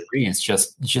 Exactly. I think E3 is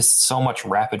just so much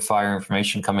rapid fire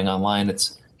information coming online.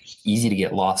 It's easy to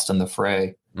get lost in the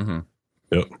fray. Mm-hmm.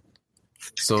 Yep.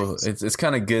 So it's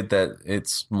kind of good that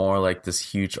it's more like this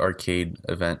huge arcade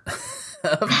event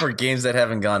for games that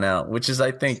haven't gone out, which is,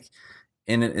 I think,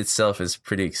 in it itself is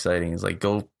pretty exciting. It's like,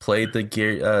 go play the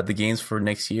games for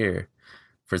next year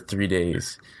for 3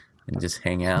 days. And just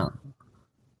hang out.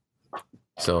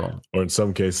 So, or in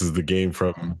some cases, the game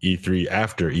from E3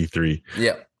 after E3.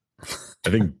 Yeah, I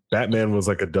think Batman was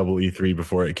like a double E3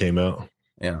 before it came out.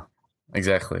 Yeah,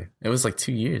 exactly. It was like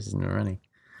 2 years in the running.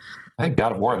 I think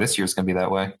God of War this year is going to be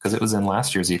that way because it was in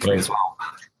last year's E3 as well.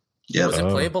 Yeah, was it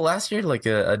playable last year, like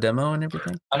a demo and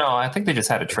everything? Oh, no, I think they just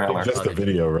had a trailer. Just the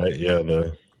video, right? Yeah,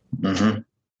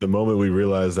 the moment we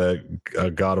realized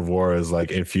that God of War is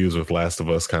like infused with Last of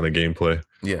Us kind of gameplay.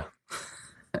 Yeah.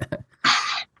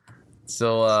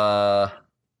 So,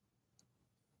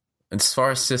 as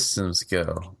far as systems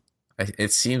go,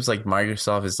 it seems like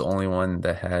Microsoft is the only one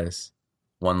that has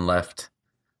one left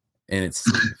in its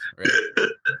sleeve, right?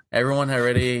 Everyone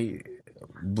already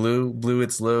blew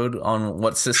its load on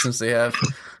what systems they have.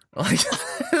 Like,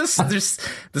 there's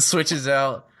the Switch is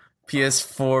out,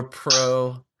 PS4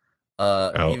 Pro,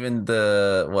 even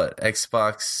the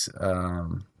Xbox,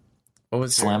 what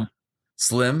was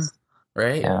Slim,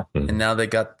 right? Yeah. And now they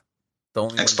got the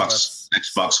only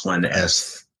Xbox One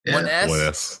S. Yeah. One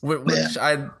S, which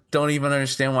I don't even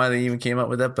understand why they even came up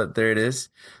with that, but there it is.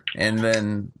 And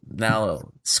then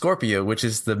now Scorpio, which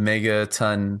is the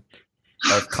megaton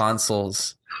of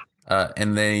consoles,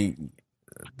 and they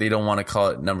don't want to call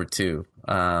it number 2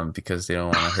 because they don't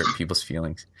want to hurt people's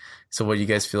feelings. So what do you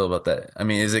guys feel about that? I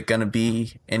mean, is it going to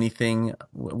be anything?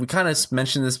 We kind of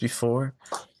mentioned this before,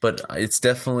 but it's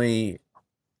definitely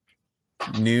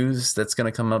news that's going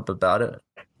to come up about it.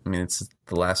 I mean, it's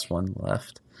the last one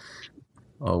left.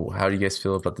 Oh, how do you guys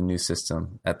feel about the new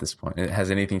system at this point? Has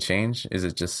anything changed? Is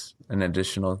it just an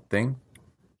additional thing?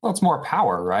 Well, it's more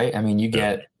power, right? I mean, you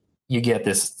get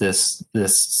this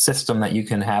system that you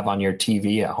can have on your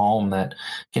TV at home that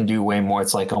can do way more.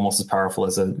 It's like almost as powerful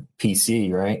as a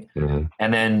PC, right? Mm-hmm.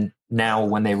 And then now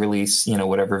when they release,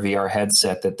 whatever VR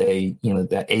headset that they,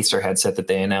 that Acer headset that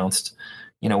they announced,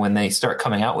 when they start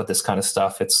coming out with this kind of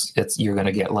stuff, it's you're going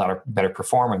to get a lot of better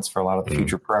performance for a lot of the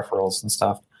future peripherals and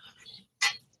stuff.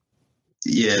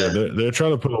 Yeah, they're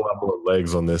trying to put a lot more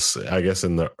legs on this, I guess,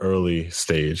 in the early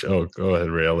stage. Oh, go ahead,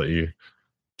 Ray. I'll let you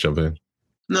jump in.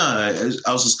 No, I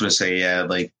was just going to say, yeah,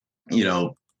 like,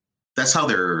 that's how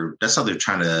they're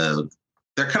trying to.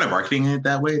 They're kind of marketing it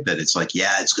that way, that it's like,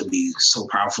 yeah, it's going to be so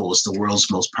powerful. It's the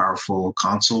world's most powerful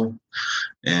console.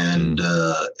 And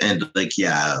like,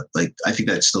 yeah, like, I think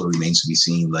that still remains to be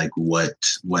seen, like what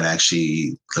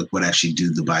actually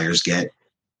do the buyers get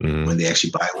when they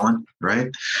actually buy one.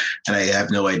 Right. And I have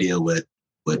no idea what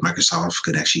Microsoft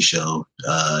could actually show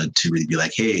to really be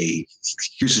like, hey,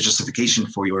 here's the justification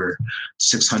for your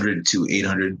 $600 to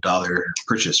 $800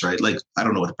 purchase, right? Like, I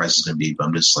don't know what the price is going to be, but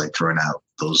I'm just like throwing out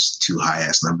those two high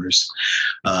ass numbers.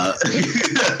 For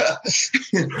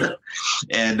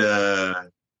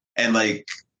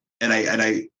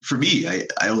me, I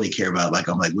only care about, like,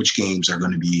 I'm like, which games are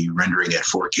going to be rendering at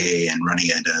 4K and running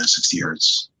at 60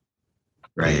 hertz,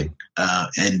 right?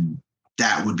 And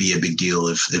that would be a big deal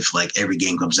if like every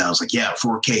game comes out, it's like, yeah,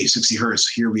 4K, 60 hertz,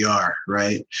 here we are,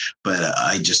 right? But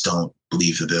I just don't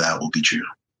believe that will be true.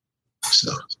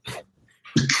 So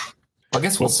I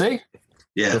guess we'll see.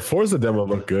 Yeah, the Forza demo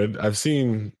looked good. I've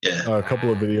seen a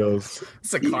couple of videos.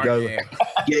 It's a car game.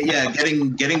 Yeah.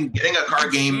 Getting a car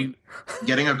game.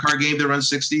 Getting a car game to run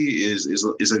 60 is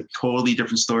a totally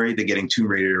different story than getting Tomb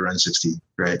Raider to run 60,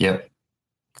 right? Yep.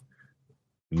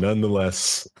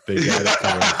 Nonetheless, they got it.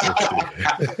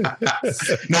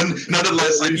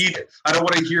 Nonetheless, I don't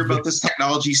want to hear about this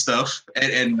technology stuff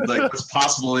and like what's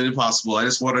possible and impossible. I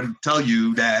just want to tell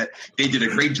you that they did a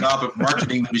great job of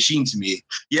marketing the machine to me.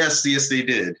 Yes, they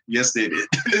did. No,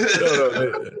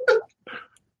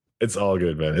 it's all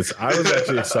good, man. I was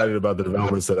actually excited about the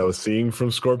developments that I was seeing from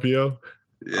Scorpio.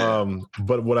 Yeah.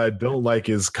 But what I don't like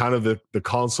is kind of the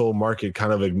console market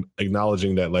kind of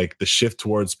acknowledging that, like, the shift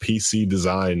towards PC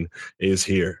design is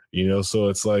here, so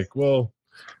it's like, well,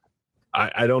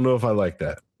 I don't know if I like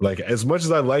that. Like, as much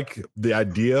as I like the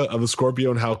idea of a Scorpio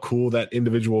and how cool that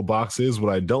individual box is,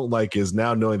 what I don't like is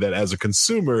now knowing that as a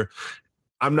consumer,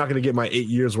 I'm not going to get my 8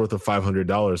 years worth of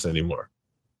 $500 anymore.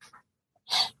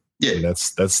 Yeah, and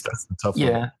that's the tough one.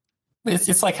 Yeah.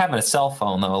 It's like having a cell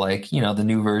phone, though. Like, the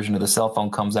new version of the cell phone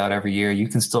comes out every year. You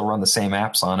can still run the same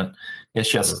apps on it. It's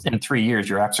just in 3 years,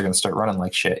 your apps are going to start running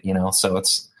like shit, So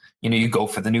it's, you go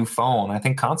for the new phone. I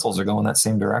think consoles are going that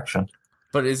same direction.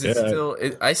 But is it still,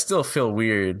 I still feel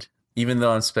weird, even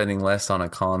though I'm spending less on a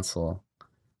console.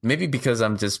 Maybe because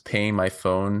I'm just paying my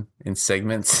phone in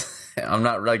segments. I'm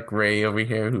not like Ray over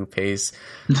here who pays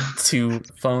 2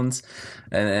 phones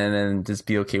and just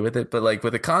be okay with it. But like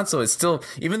with a console, it's still,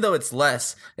 even though it's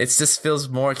less, it just feels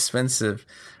more expensive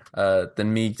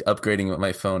than me upgrading with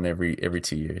my phone every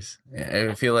 2 years.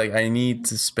 I feel like I need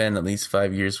to spend at least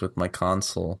 5 years with my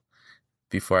console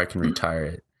before I can retire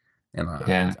it.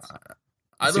 And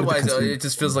otherwise, it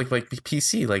just feels like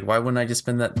PC. Like, why wouldn't I just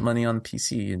spend that money on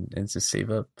PC and just save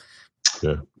up?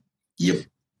 Yeah. Yep.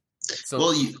 So,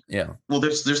 Well,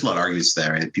 there's a lot of arguments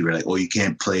there, right? People are like, "Oh, you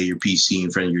can't play your PC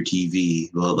in front of your TV."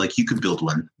 Well, like, you could build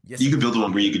one. Yes, you could build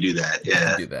one where you could do that.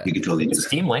 Yeah, you could totally do that.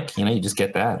 Steam Link, you just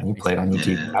get that and you play it on your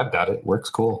TV. I've got it. Works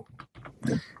cool.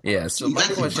 Yeah. So my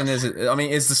question is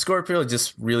the Scorpio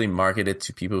just really marketed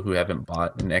to people who haven't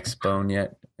bought an Xbone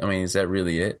yet? I mean, is that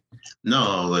really it?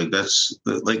 No, like that's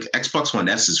like Xbox One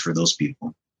S is for those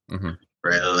people, right?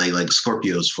 Like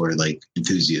Scorpios for like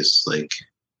enthusiasts, like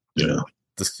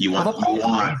you want the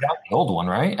old one,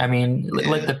 right? I mean,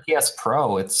 like the PS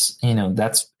Pro, it's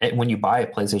that's when you buy a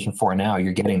PlayStation 4 now,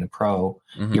 you're getting the Pro.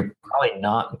 You're probably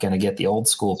not going to get the old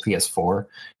school PS4,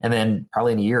 and then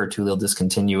probably in a year or two they'll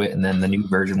discontinue it, and then the new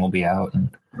version will be out.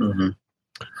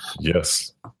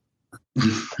 Yes. I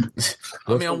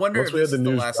mean, I wonder if we had the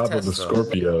news drop of the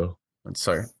Scorpio.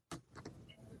 Sorry.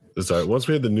 Once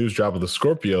we had the news drop of the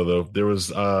Scorpio, though, there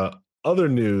was other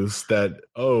news that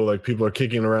like people are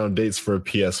kicking around dates for a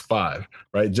PS5,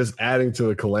 right? Just adding to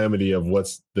the calamity of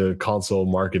what's the console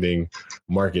market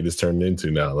is turned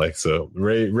into now. Like, so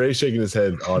Ray shaking his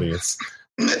head, audience.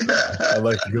 I'd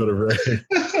like to go to Ray.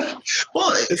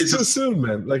 Well, it's too soon,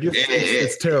 man. Like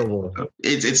it's terrible.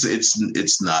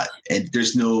 It's not, and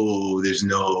there's no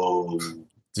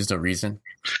reason.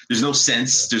 There's no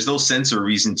sense. There's no sense or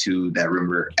reason to that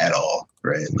rumor at all,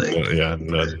 right? Like,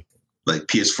 none. Like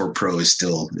PS4 Pro is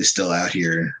still out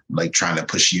here, like trying to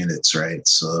push units, right?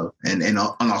 So and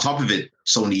on top of it,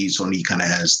 Sony kind of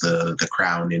has the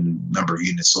crown in number of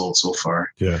units sold so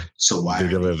far. Yeah. So why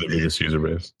they're gonna have the biggest user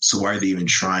base? So why are they even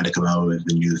trying to come out with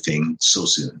a new thing so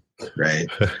soon, right?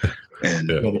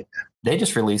 And they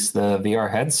just released the VR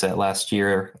headset last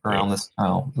year around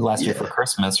last year for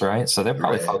Christmas, right? So they're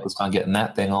probably focused on getting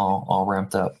that thing all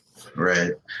ramped up.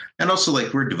 Right. And also,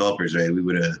 like, we're developers, right? We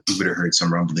would have heard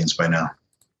some rumblings by now.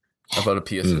 How about a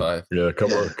PS5? Yeah, a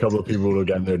couple of people would have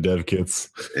gotten their dev kits.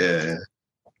 Yeah.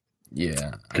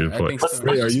 Yeah. Good point. So.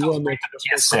 Wait, are you on the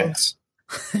PS6?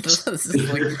 This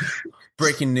is like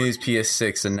breaking news.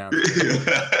 PS6 announcement.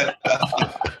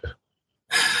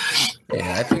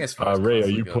 Yeah, I think it's fine. Ray, are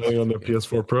you playing on the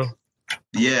PS4 Pro?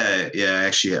 Yeah.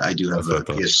 Actually, I do have a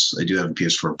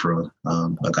PS4 Pro.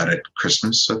 I got it at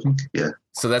Christmas, I think. Yeah.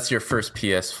 So that's your first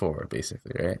PS4,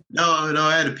 basically, right? No,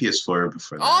 I had a PS4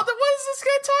 before that. Oh, what is this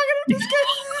guy talking about? This guy,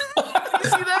 you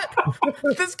see that?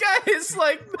 This guy is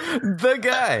like the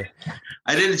guy.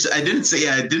 I didn't say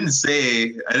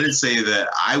that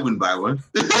I wouldn't buy one.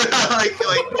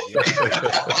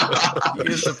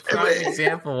 Here's a prime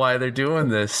example why they're doing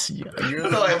this. You're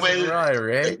the guy,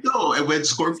 right? No, and when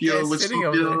Scorpio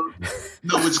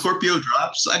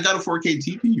drops, I got a 4K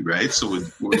TV, right? So when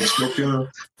Scorpio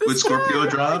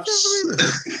drops,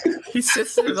 he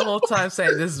sits there the whole time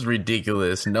saying, "This is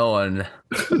ridiculous. No one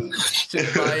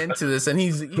should buy into this," and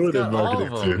he's got all of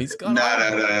them. He's got no.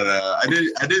 I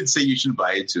didn't say you shouldn't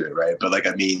buy into it, right? But like,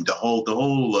 I mean, the whole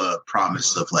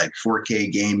promise of like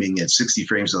 4K gaming at 60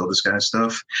 frames, all this kind of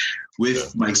stuff.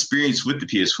 With my experience with the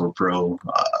PS4 Pro,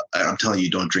 I'm telling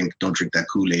you, don't drink that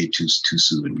Kool-Aid too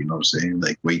soon. You know what I'm saying?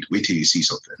 Like, wait till you see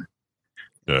something.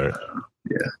 All right.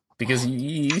 Yeah. Because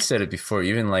you said it before,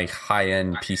 even like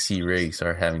high-end PC rigs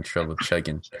are having trouble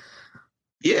chugging.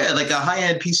 Yeah, like a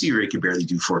high-end PC rig can barely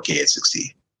do 4K at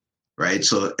 60, right?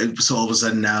 So all of a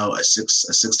sudden now a six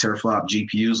teraflop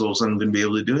GPU is all of a sudden going to be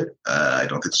able to do it? I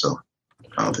don't think so.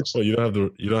 Well, you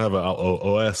don't have an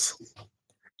OS.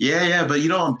 Yeah, but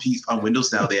on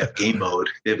Windows now they have game mode.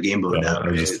 They have game mode now.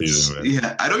 I'm just teasing, man.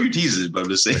 Yeah, I know you're teasing, but I'm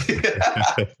just saying.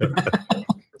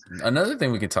 Another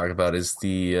thing we can talk about is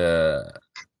the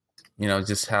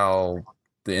just how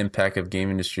the impact of game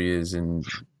industry is in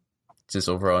just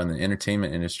overall in the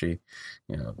entertainment industry.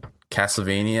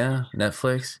 Castlevania,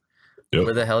 Netflix. Yep.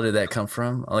 Where the hell did that come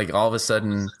from? Like all of a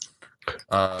sudden,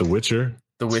 The Witcher.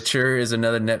 The Witcher is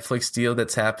another Netflix deal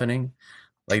that's happening.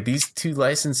 Like these two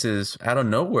licenses out of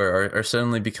nowhere are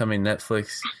suddenly becoming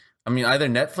Netflix. I mean, either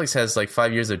Netflix has like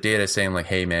 5 years of data saying like,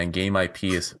 hey man, game IP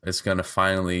is going to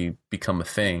finally become a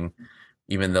thing,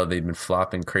 even though they've been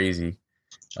flopping crazy.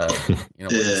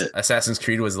 Assassin's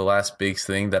Creed was the last big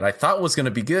thing that I thought was going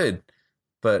to be good,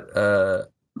 but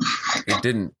it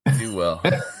didn't do well.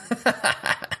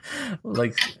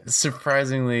 Like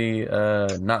surprisingly,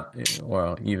 even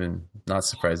not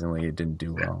surprisingly, it didn't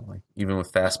do well. Like even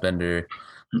with Fassbender,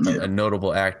 a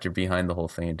notable actor behind the whole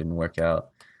thing, it didn't work out.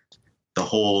 The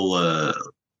whole, I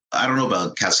don't know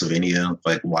about Castlevania,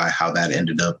 like how that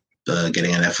ended up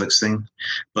getting a Netflix thing,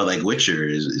 but like Witcher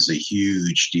is a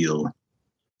huge deal.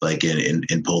 Like in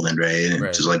Poland, right? And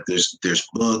right. Just like there's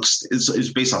books.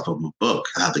 It's based off of a book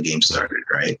how the game started,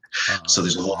 right? So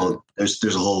there's a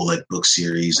whole like book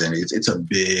series, and it's a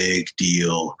big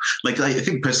deal. Like I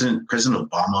think President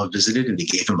Obama visited, and they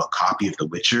gave him a copy of The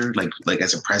Witcher, like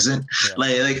as a present. Yeah.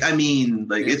 Like I mean,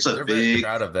 like it's a big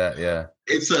proud of that. Yeah,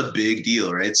 it's a big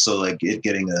deal, right? So like it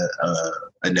getting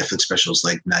a Netflix special is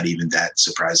like not even that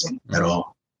surprising at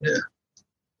all. Yeah.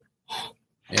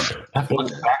 I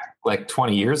looked back like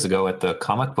 20 years ago at the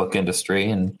comic book industry,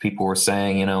 and people were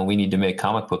saying, we need to make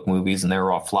comic book movies, and they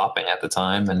were all flopping at the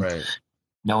time, and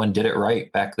no one did it right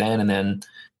back then. And then,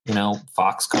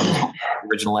 Fox comes with the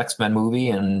original X-Men movie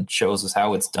and shows us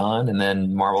how it's done, and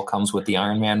then Marvel comes with the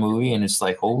Iron Man movie, and it's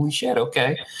like, holy shit,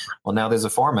 okay, well now there's a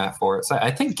format for it. So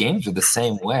I think games are the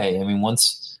same way. I mean,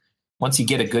 once you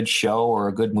get a good show or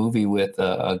a good movie with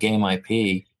a game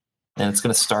IP, and it's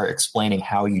going to start explaining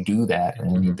how you do that,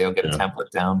 and they'll get a template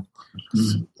down.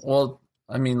 Well,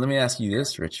 I mean, let me ask you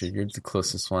this, Richard. You're the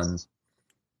closest one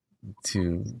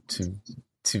to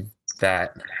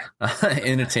that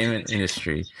entertainment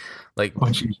industry. Like,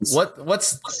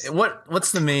 what's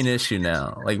the main issue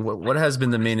now? Like, what has been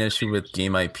the main issue with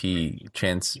game IP?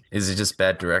 Is it just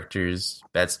bad directors,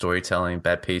 bad storytelling,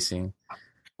 bad pacing?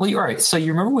 Well, you're right. So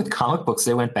you remember with comic books,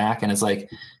 they went back and it's like,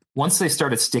 once they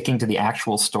started sticking to the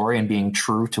actual story and being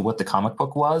true to what the comic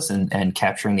book was and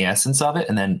capturing the essence of it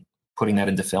and then putting that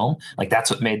into film, like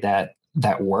that's what made that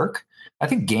work. I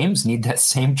think games need that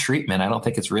same treatment. I don't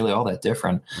think it's really all that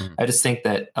different. I just think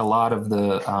that a lot of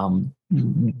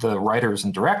the writers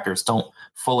and directors don't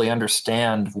fully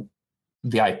understand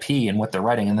the IP and what they're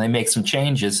writing, and they make some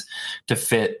changes to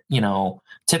fit,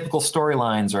 typical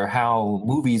storylines or how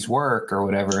movies work or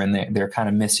whatever, and they're kind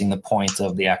of missing the point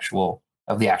of the actual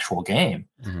game.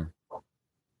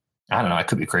 I don't know. I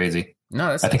could be crazy. No,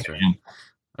 that's not true.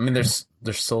 I mean,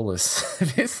 they're soulless.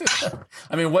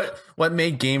 I mean, what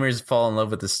made gamers fall in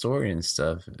love with the story and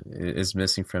stuff is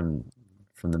missing from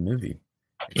the movie.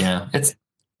 Yeah,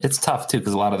 it's tough too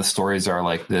because a lot of the stories are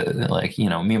like me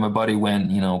and my buddy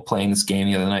went playing this game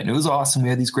the other night and it was awesome. We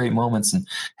had these great moments, and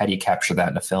how do you capture that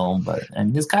in a film? But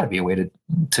there's got to be a way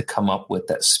to come up with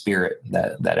that spirit,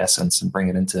 that essence, and bring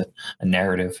it into a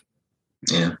narrative.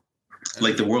 Yeah,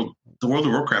 like the World of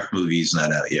Warcraft movie is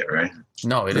not out yet, right?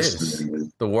 No, it is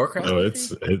the Warcraft. No, it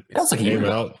came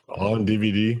out on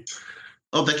DVD.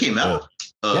 Oh, that came out.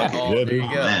 Yeah. Okay. Oh, there you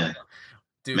go.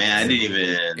 Man, I didn't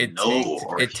even know.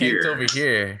 It tanked over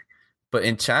here, but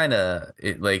in China,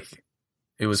 it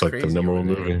was like crazy. The number one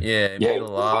movie. Yeah, it made a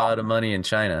lot of money in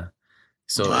China.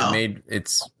 So it made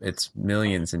it's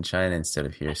millions in China instead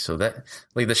of here. So that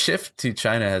the shift to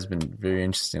China has been very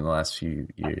interesting the last few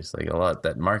years. Like a lot,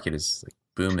 that market is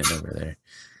booming over there.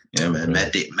 Yeah, man.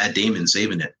 Matt Damon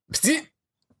saving it.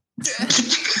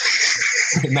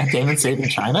 Matt Damon saving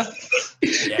China?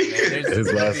 Yeah, man. There's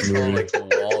his last movie, like The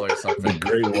Wall or something. The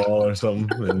Great Wall or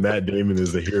something. And Matt Damon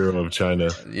is the hero of China.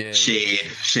 Yeah.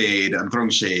 Shade. I'm throwing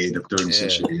shade. some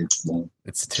shade.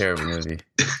 It's a terrible movie.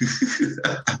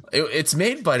 It's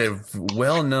made by a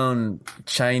well-known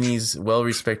Chinese,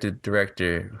 well-respected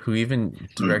director who even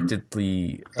directed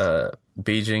the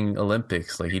Beijing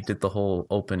Olympics. Like he did the whole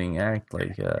opening act.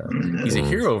 Like he's a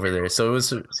hero over there. So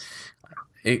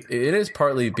it is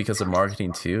partly because of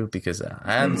marketing too, because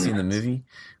I haven't seen the movie,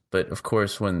 but of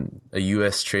course when a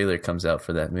U.S. trailer comes out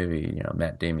for that movie,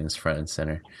 Matt Damon's front and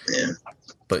center. Yeah,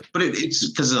 but it's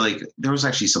because there was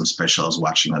actually some special I was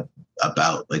watching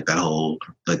about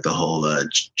the whole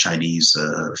Chinese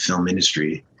film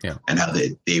industry, and how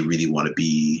they really want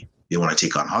to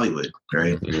take on Hollywood,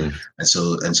 right? Mm-hmm. And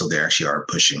so they actually are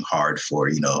pushing hard for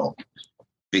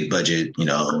big budget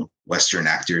Western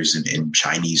actors in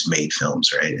Chinese made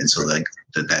films, right? And so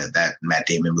that Matt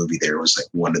Damon movie there was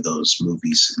one of those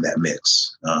movies in that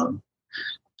mix.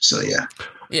 So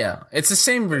yeah, it's the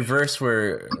same reverse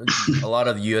where a lot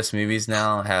of the U.S. movies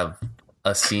now have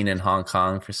a scene in Hong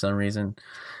Kong for some reason.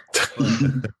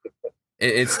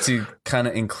 It's to kind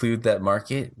of include that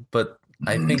market, but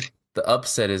I think the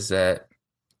upset is that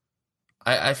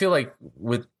I feel like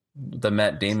with the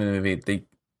Matt Damon movie, they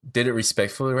did it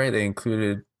respectfully, right? They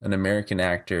included an American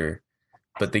actor,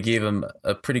 but they gave him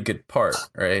a pretty good part,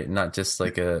 right? Not just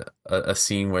like a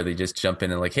scene where they just jump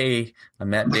in and hey, I'm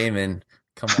Matt Damon,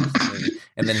 come on,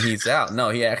 and then he's out.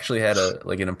 No, he actually had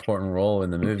an important role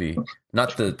in the movie,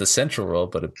 not the central role,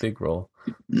 but a big role.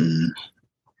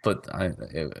 But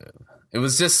it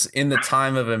was just in the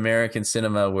time of American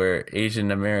cinema where Asian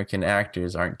American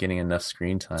actors aren't getting enough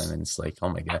screen time, and it's oh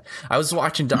my god, I was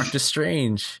watching Doctor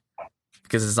Strange.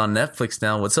 Because it's on Netflix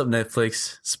now. What's up,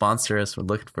 Netflix? Sponsor us. We're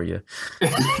looking for you.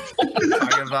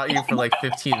 Talking about you for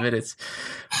 15 minutes.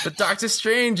 But Doctor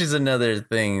Strange is another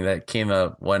thing that came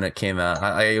up when it came out.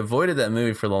 I avoided that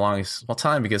movie for the longest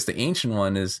time because the ancient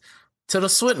one is Tilda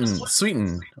Swinton.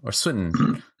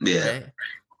 Yeah. Right?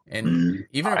 And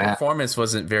even her performance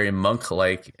wasn't very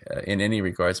monk-like in any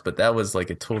regards, but that was a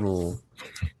total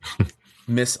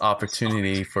missed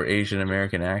opportunity for Asian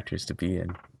American actors to be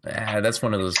in. That's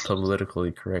one of those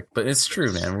politically correct, but it's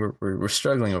true, man. We're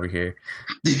struggling over here.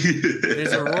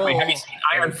 There's a role. Wait, have you seen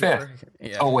Iron Fist?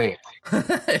 Yeah. Oh wait,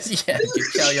 yeah, get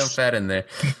Chow Yun-Fat in there.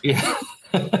 Yeah,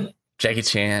 Jackie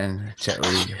Chan, Jet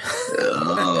Li.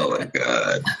 Oh my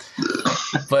god!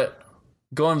 But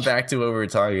going back to what we were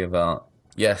talking about,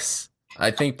 yes,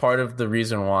 I think part of the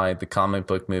reason why the comic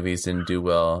book movies didn't do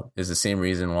well is the same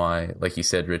reason why, like you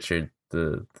said, Richard,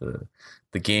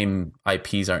 the game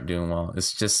IPs aren't doing well.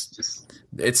 It's just,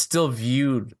 it's still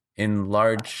viewed in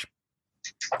large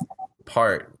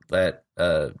part that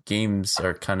games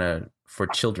are kind of for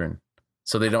children.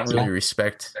 So they don't really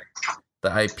respect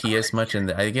the IP as much.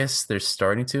 And I guess they're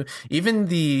starting to. Even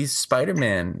the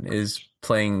Spider-Man is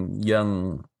playing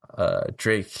young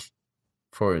Drake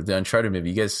for the Uncharted movie.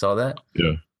 You guys saw that?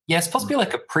 Yeah. Yeah, it's supposed to be a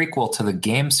prequel to the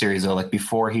game series, though,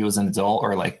 before he was an adult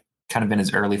or kind of in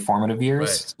his early formative years.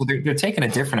 Right. So they're taking a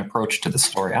different approach to the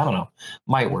story. I don't know.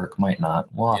 Might work, might not.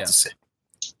 We'll have to see.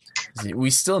 We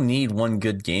still need one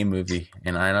good game movie,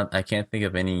 and I can't think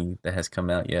of any that has come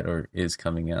out yet or is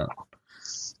coming out.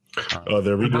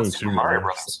 They're redoing Tomb Raider.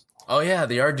 Oh yeah,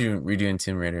 they are redoing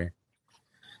Tomb Raider.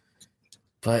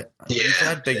 But we've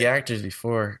had big actors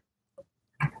before.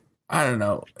 I don't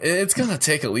know. It's gonna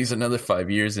take at least another 5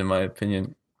 years, in my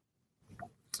opinion.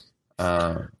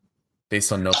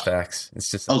 Based on no facts,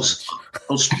 it's just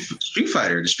Street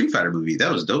Fighter, the Street Fighter movie, that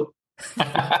was dope.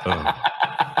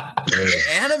 The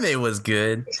anime was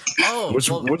good. Oh, which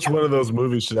one of those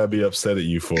movies should I be upset at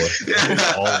you for?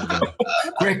 All of them.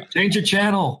 Quick, change your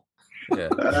channel. Yeah.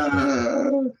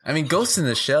 I mean, Ghost in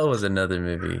the Shell was another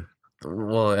movie.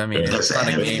 Well, I mean, it's not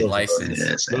a game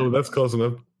license. No, that's close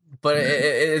enough. But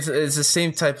it's the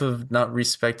same type of not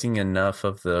respecting enough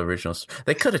of the original.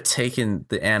 They could have taken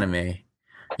the anime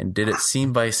and did it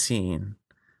scene by scene,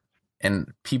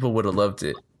 and people would have loved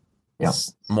it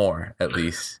more, at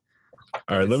least.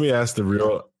 All right, let me ask the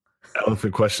real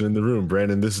elephant question in the room.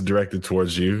 Brandon, this is directed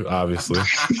towards you, obviously.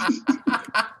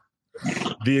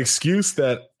 The excuse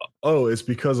that, it's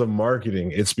because of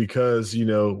marketing. It's because,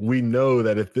 we know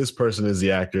that if this person is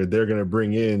the actor, they're going to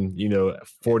bring in,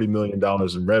 $40 million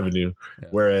in revenue. Yeah.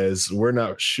 Whereas we're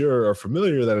not sure or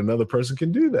familiar that another person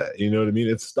can do that. You know what I mean?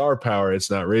 It's star power.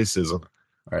 It's not racism.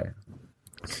 All right.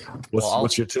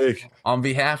 What's your take? On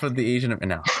behalf of the Asian,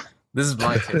 now, this is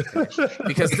my take.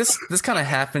 Because this kind of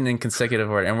happened in consecutive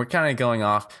order, and we're kind of going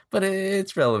off, but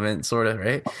it's relevant, sort of,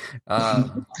 right?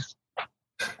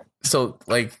 So,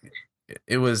 like,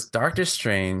 it was Doctor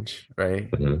Strange, right?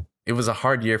 Mm-hmm. It was a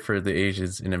hard year for the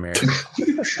Asians in America.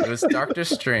 It was Doctor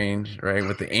Strange, right,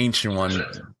 with the ancient one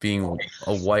being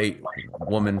a white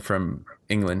woman from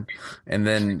England, and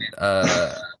then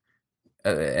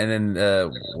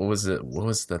what was it? What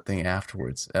was the thing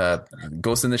afterwards?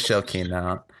 Ghost in the Shell came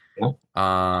out,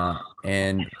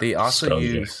 and they also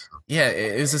used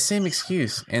it was the same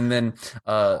excuse, and then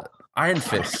Iron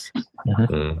Fist.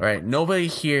 Mm-hmm. Right. Nobody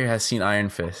here has seen Iron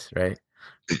Fist, right?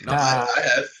 No. I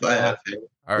have.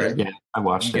 All right. Yeah, I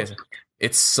watched it.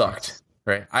 It sucked.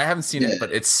 Right. I haven't seen it,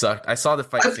 but it sucked. I saw the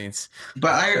fight scenes.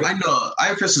 But I know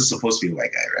Iron Fist is supposed to be a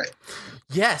white guy, right?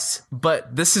 Yes,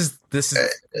 but this is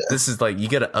like, you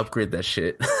got to upgrade that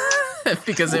shit.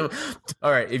 Because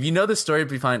all right, if you know the story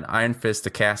behind Iron Fist,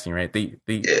 the casting, right?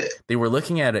 They were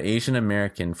looking at an Asian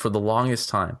American for the longest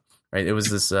time, right? It was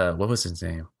this what was his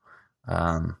name?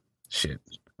 Shit,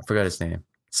 I forgot his name.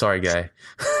 Sorry, guy.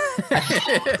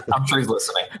 I'm sure he's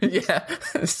listening. Yeah,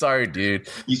 sorry, dude.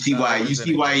 You see why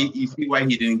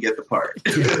he didn't get the part.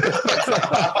 It's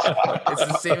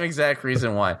the same exact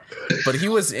reason why. But he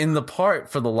was in the part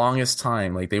for the longest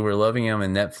time. Like, they were loving him,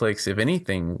 and Netflix, if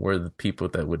anything, were the people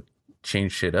that would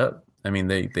change shit up. I mean,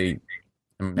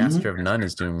 Master of None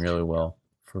is doing really well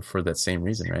for that same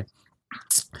reason, right?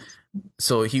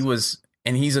 So he's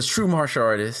a true martial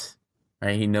artist.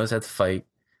 Right, he knows how to fight,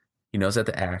 he knows how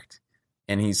to act,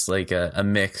 and he's like a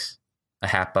mix, a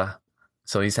hapa.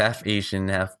 So he's half Asian,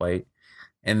 half white.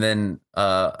 And then,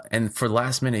 and for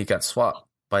last minute, he got swapped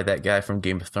by that guy from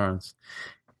Game of Thrones.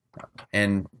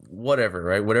 And whatever,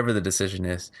 right? Whatever the decision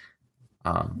is.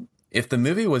 If the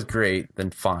movie was great,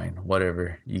 then fine,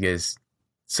 whatever. You guys,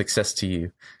 success to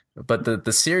you. But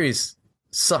the series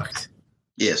sucked.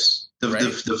 Yes.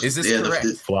 Is this correct?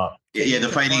 Flop. Yeah, the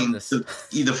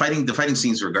fighting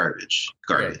scenes were garbage.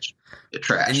 Right.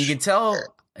 Trash. And you can tell,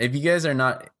 if you guys are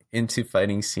not into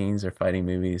fighting scenes or fighting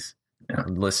movies,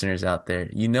 listeners out there,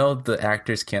 you know the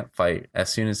actors can't fight as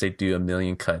soon as they do a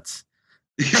million cuts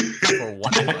for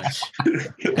one punch.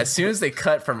 As soon as they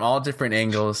cut from all different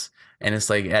angles, and it's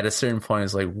like at a certain point,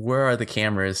 it's like, where are the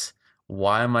cameras?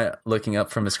 Why am I looking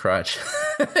up from his crotch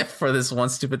for this one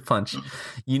stupid punch?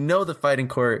 You know the fighting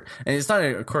court, and it's not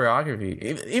a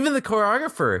choreography. Even the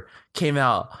choreographer came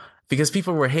out because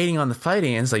people were hating on the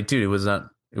fighting, and it's like, dude, it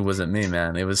wasn't me,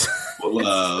 man. It was.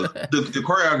 Well, the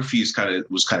choreography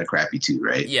was kind of crappy too,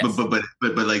 right? Yes.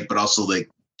 But also like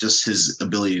just his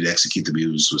ability to execute the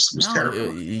moves was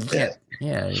terrible. You can't.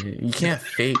 Yeah, you can't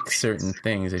fake certain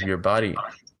things if your body.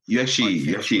 You actually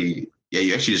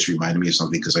just reminded me of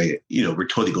something, because we're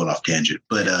totally going off tangent,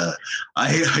 but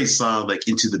I saw like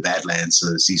Into the Badlands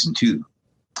season 2,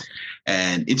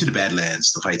 and Into the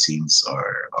Badlands, the fight scenes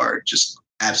are just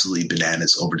absolutely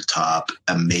bananas, over the top,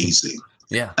 amazing.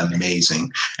 Yeah,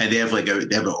 amazing. And they have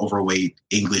an overweight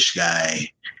English guy,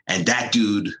 and that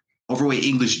overweight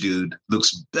English dude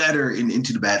looks better in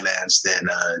Into the Badlands than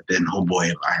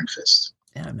homeboy of Iron Fist.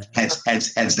 Yeah, man.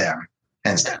 Hands down.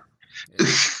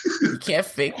 You can't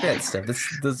fake that stuff.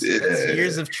 That's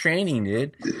years of training,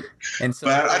 dude. And so,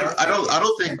 but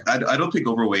I don't think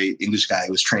overweight English guy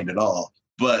was trained at all.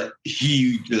 But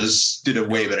he just did a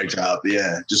way better job.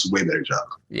 Yeah, just a way better job.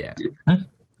 Yeah.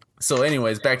 So,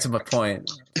 anyways, back to my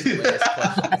point.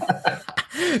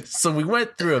 So we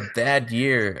went through a bad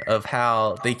year of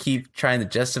how they keep trying to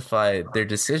justify their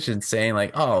decision, saying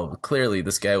like, "Oh, clearly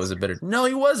this guy was a better." No,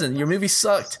 he wasn't. Your movie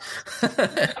sucked.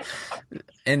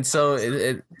 And so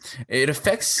it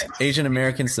affects Asian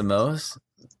Americans the most.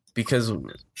 because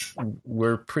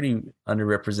we're pretty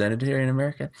underrepresented here in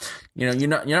America. You know, you're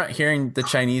not hearing the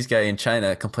Chinese guy in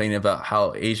China complaining about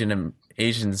how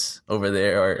Asians over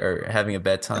there are having a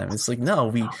bad time. It's like, no,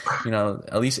 we, you know,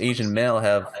 at least Asian male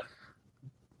have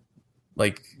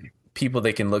like people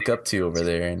they can look up to over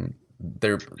there, and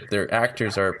their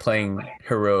actors are playing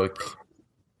heroic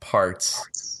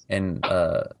parts and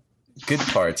good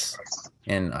parts.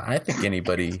 And I think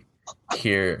anybody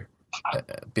here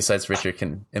besides Richard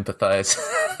can empathize.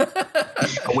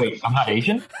 Oh, wait, I'm not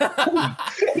Asian?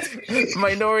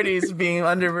 Minorities being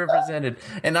underrepresented.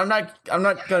 And I'm not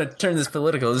going to turn this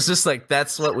political. It's just like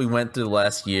that's what we went through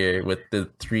last year with the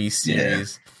 3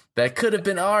 series. Yeah. That could have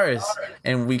been ours,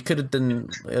 and we could have done,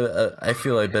 I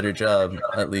feel, a better job,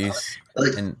 at least.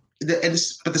 But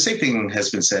the same thing has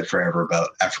been said forever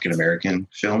about African American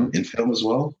film as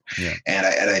well. Yeah. And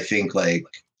I think like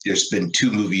there's been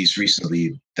 2 movies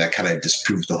recently that kind of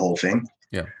disproved the whole thing.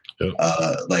 Yeah.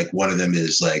 Like one of them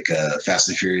is like Fast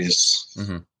and Furious.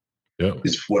 Mm-hmm. Yeah.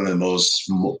 It's one of the most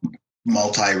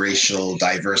multiracial,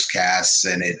 diverse casts,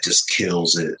 and it just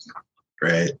kills it,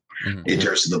 right? Mm-hmm. In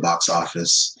terms of the box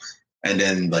office. And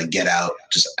then like Get Out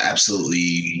just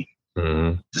absolutely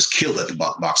just killed at the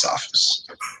box office.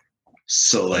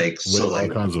 So like all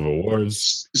kinds of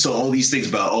awards. So all these things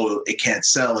about it can't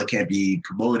sell, it can't be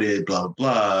promoted, blah blah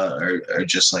blah, are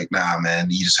just like, nah, man.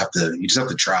 You just have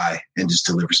to try and just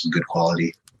deliver some good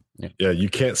quality. Yeah, you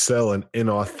can't sell an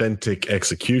inauthentic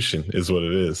execution, is what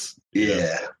it is.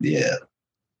 Yeah.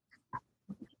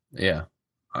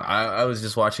 I was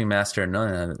just watching Master of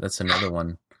None. That's another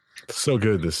one. So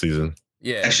good this season.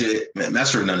 Yeah, actually,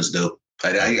 Master of None is dope.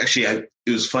 It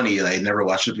was funny. I had never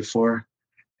watched it before.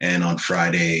 And on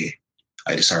Friday,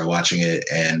 I just started watching it,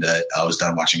 and I was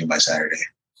done watching it by Saturday.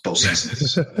 Both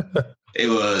seasons. I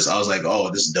was like, oh,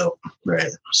 this is dope,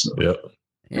 right? So, yep.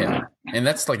 Yeah, and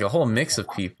that's like a whole mix of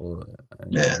people.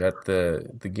 You got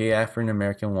the gay African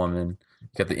American woman, you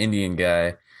got the Indian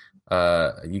guy,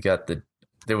 you got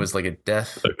there was like a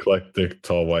deaf eclectic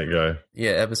tall white guy.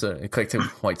 Yeah, eclectic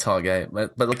white tall guy.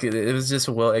 But look, it was just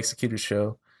a well executed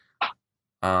show,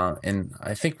 and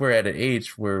I think we're at an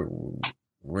age where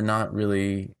we're not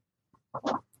really.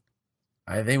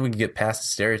 I think we can get past the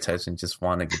stereotypes and just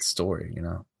want a good story, you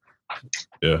know.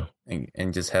 Yeah.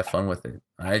 And just have fun with it.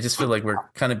 I just feel like we're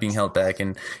kind of being held back,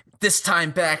 and this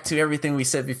time back to everything we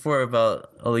said before about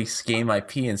at least game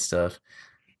IP and stuff.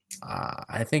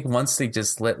 I think once they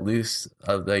just let loose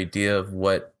of the idea of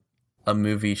what a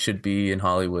movie should be in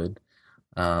Hollywood,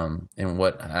 and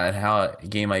how a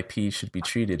game IP should be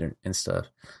treated and stuff,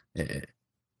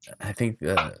 I think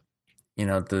you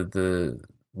know the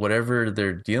whatever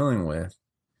they're dealing with,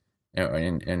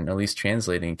 and at least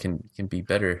translating can be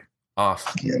better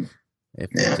off if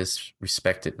they just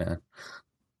respect it, man.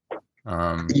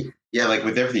 Yeah, like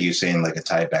with everything you're saying, like a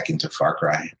tie back into Far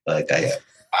Cry, like I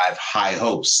have high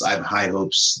hopes. I have high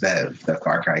hopes that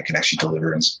Far Cry can actually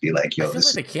deliver and be like, yo, I feel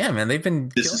like they can, man. They've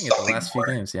been killing it the last few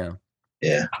games. Yeah.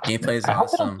 Gameplay is awesome. I hope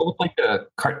they awesome. don't look like a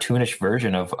cartoonish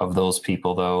version of those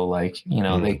people, though. Like, you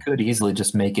know, they could easily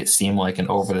just make it seem like an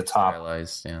over the top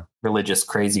religious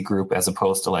crazy group, as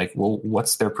opposed to like, well,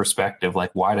 what's their perspective? Like,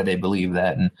 why do they believe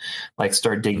that? And like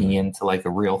start digging into like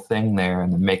a real thing there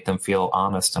and make them feel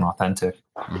honest and authentic.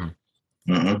 Mm-hmm.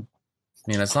 Mm-hmm. I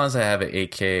mean, as long as I have an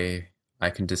 8K, I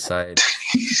can decide.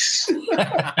 It's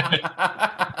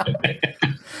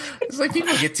like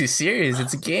people get too serious.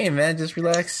 It's a game, man. Just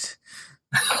relax.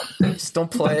 Just don't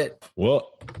play it. Well,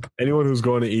 anyone who's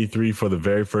going to E3 for the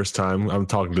very first time, I'm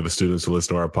talking to the students who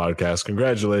listen to our podcast.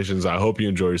 Congratulations. I hope you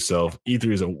enjoy yourself.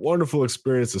 E3 is a wonderful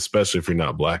experience, especially if you're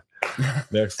not black.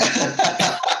 Next.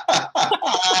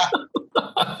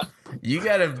 You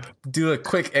got to do a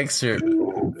quick excerpt.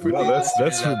 No, that's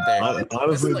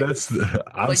honestly,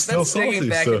 I'm like, still that's digging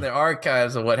back in the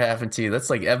archives of what happened to you. That's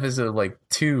like episode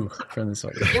 2 from this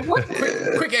one.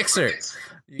 Quick excerpt.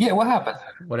 Yeah, what happened?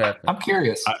 What happened? I'm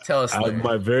curious. Tell us.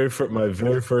 My very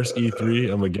first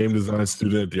E3. I'm a game design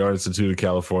student at the Art Institute of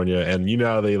California, and you know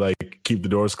how they like keep the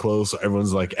doors closed, so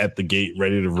everyone's like at the gate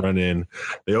ready to run in.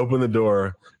 They open the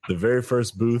door. The very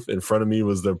first booth in front of me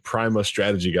was the Prima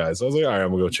strategy guys. I was like, all right, I'm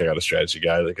gonna go check out a strategy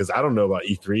guy because I don't know about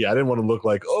E3. I didn't want to look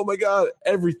like, oh my god,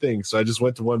 everything. So I just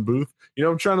went to one booth. You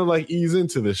know, I'm trying to like ease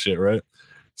into this shit, right?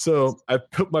 So I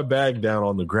put my bag down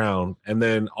on the ground, and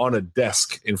then on a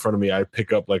desk in front of me, I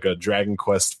pick up like a Dragon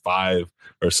Quest V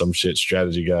or some shit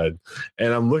strategy guide.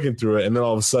 And I'm looking through it, and then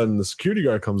all of a sudden the security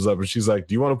guard comes up and she's like,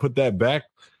 do you want to put that back?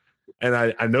 And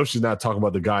I know she's not talking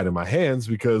about the guide in my hands,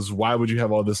 because why would you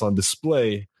have all this on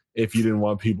display if you didn't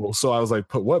want people? So I was like,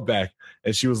 put what back?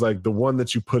 And she was like, the one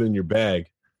that you put in your bag.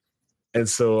 And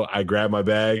so I grabbed my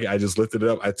bag, I just lifted it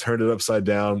up, I turned it upside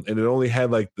down, and it only had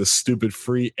like the stupid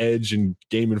free Edge and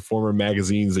Game Informer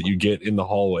magazines that you get in the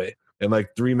hallway. And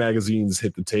like 3 magazines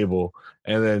hit the table.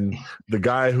 And then the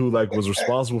guy who like was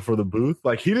responsible for the booth,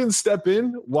 like he didn't step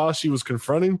in while she was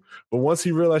confronting, but once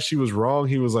he realized she was wrong,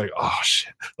 he was like, oh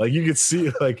shit. Like you could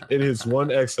see like in his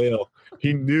one exhale,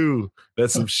 he knew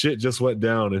that some shit just went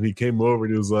down, and he came over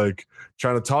and he was like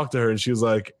trying to talk to her, and she was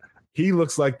like, he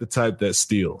looks like the type that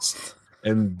steals.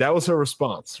 And that was her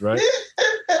response, right?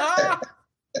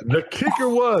 The kicker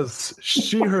was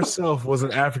she herself was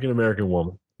an African-American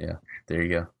woman. Yeah, there you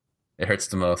go. It hurts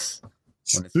the most.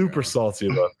 Super salty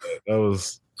about that. That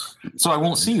was. So I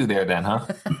won't see you there then, huh?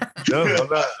 No, I'm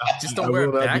not. Just don't wear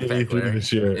a backpack, Larry.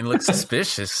 This year. It looks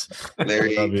suspicious.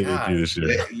 Larry, this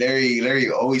year.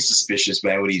 Larry always suspicious,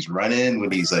 man. When he's running,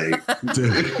 when he's like,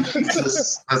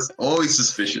 that's always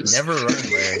suspicious. Never run,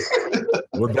 Larry.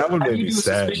 Well, that would make me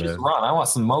sad, man. Run. I want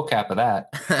some mocap of that.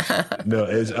 No,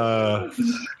 it's I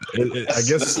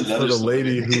guess for the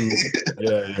lady who,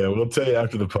 yeah, we'll tell you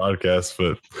after the podcast.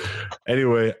 But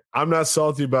anyway, I'm not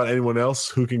salty about anyone else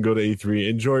who can go to E3.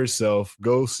 Enjoy yourself.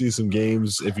 Go see some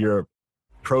games. If you're a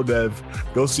pro dev,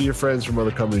 go see your friends from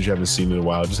other companies you haven't seen in a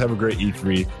while. Just have a great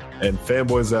E3. And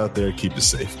fanboys out there, keep it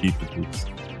safe. Keep the peace.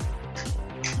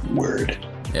 Word.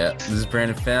 Yeah, this is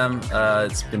Brandon Pham.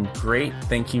 It's been great.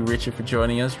 Thank you, Richard, for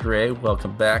joining us. Ray,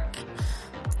 welcome back.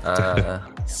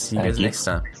 See you guys next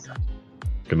time.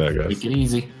 Good night, guys. Take it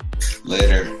easy.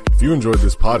 Later. If you enjoyed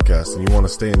this podcast and you want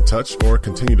to stay in touch or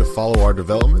continue to follow our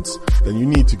developments, then you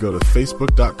need to go to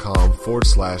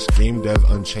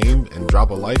facebook.com/GameDevUnchained and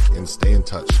drop a like and stay in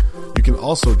touch. You can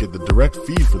also get the direct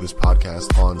feed for this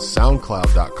podcast on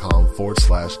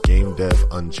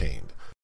soundcloud.com/GameDevUnchained.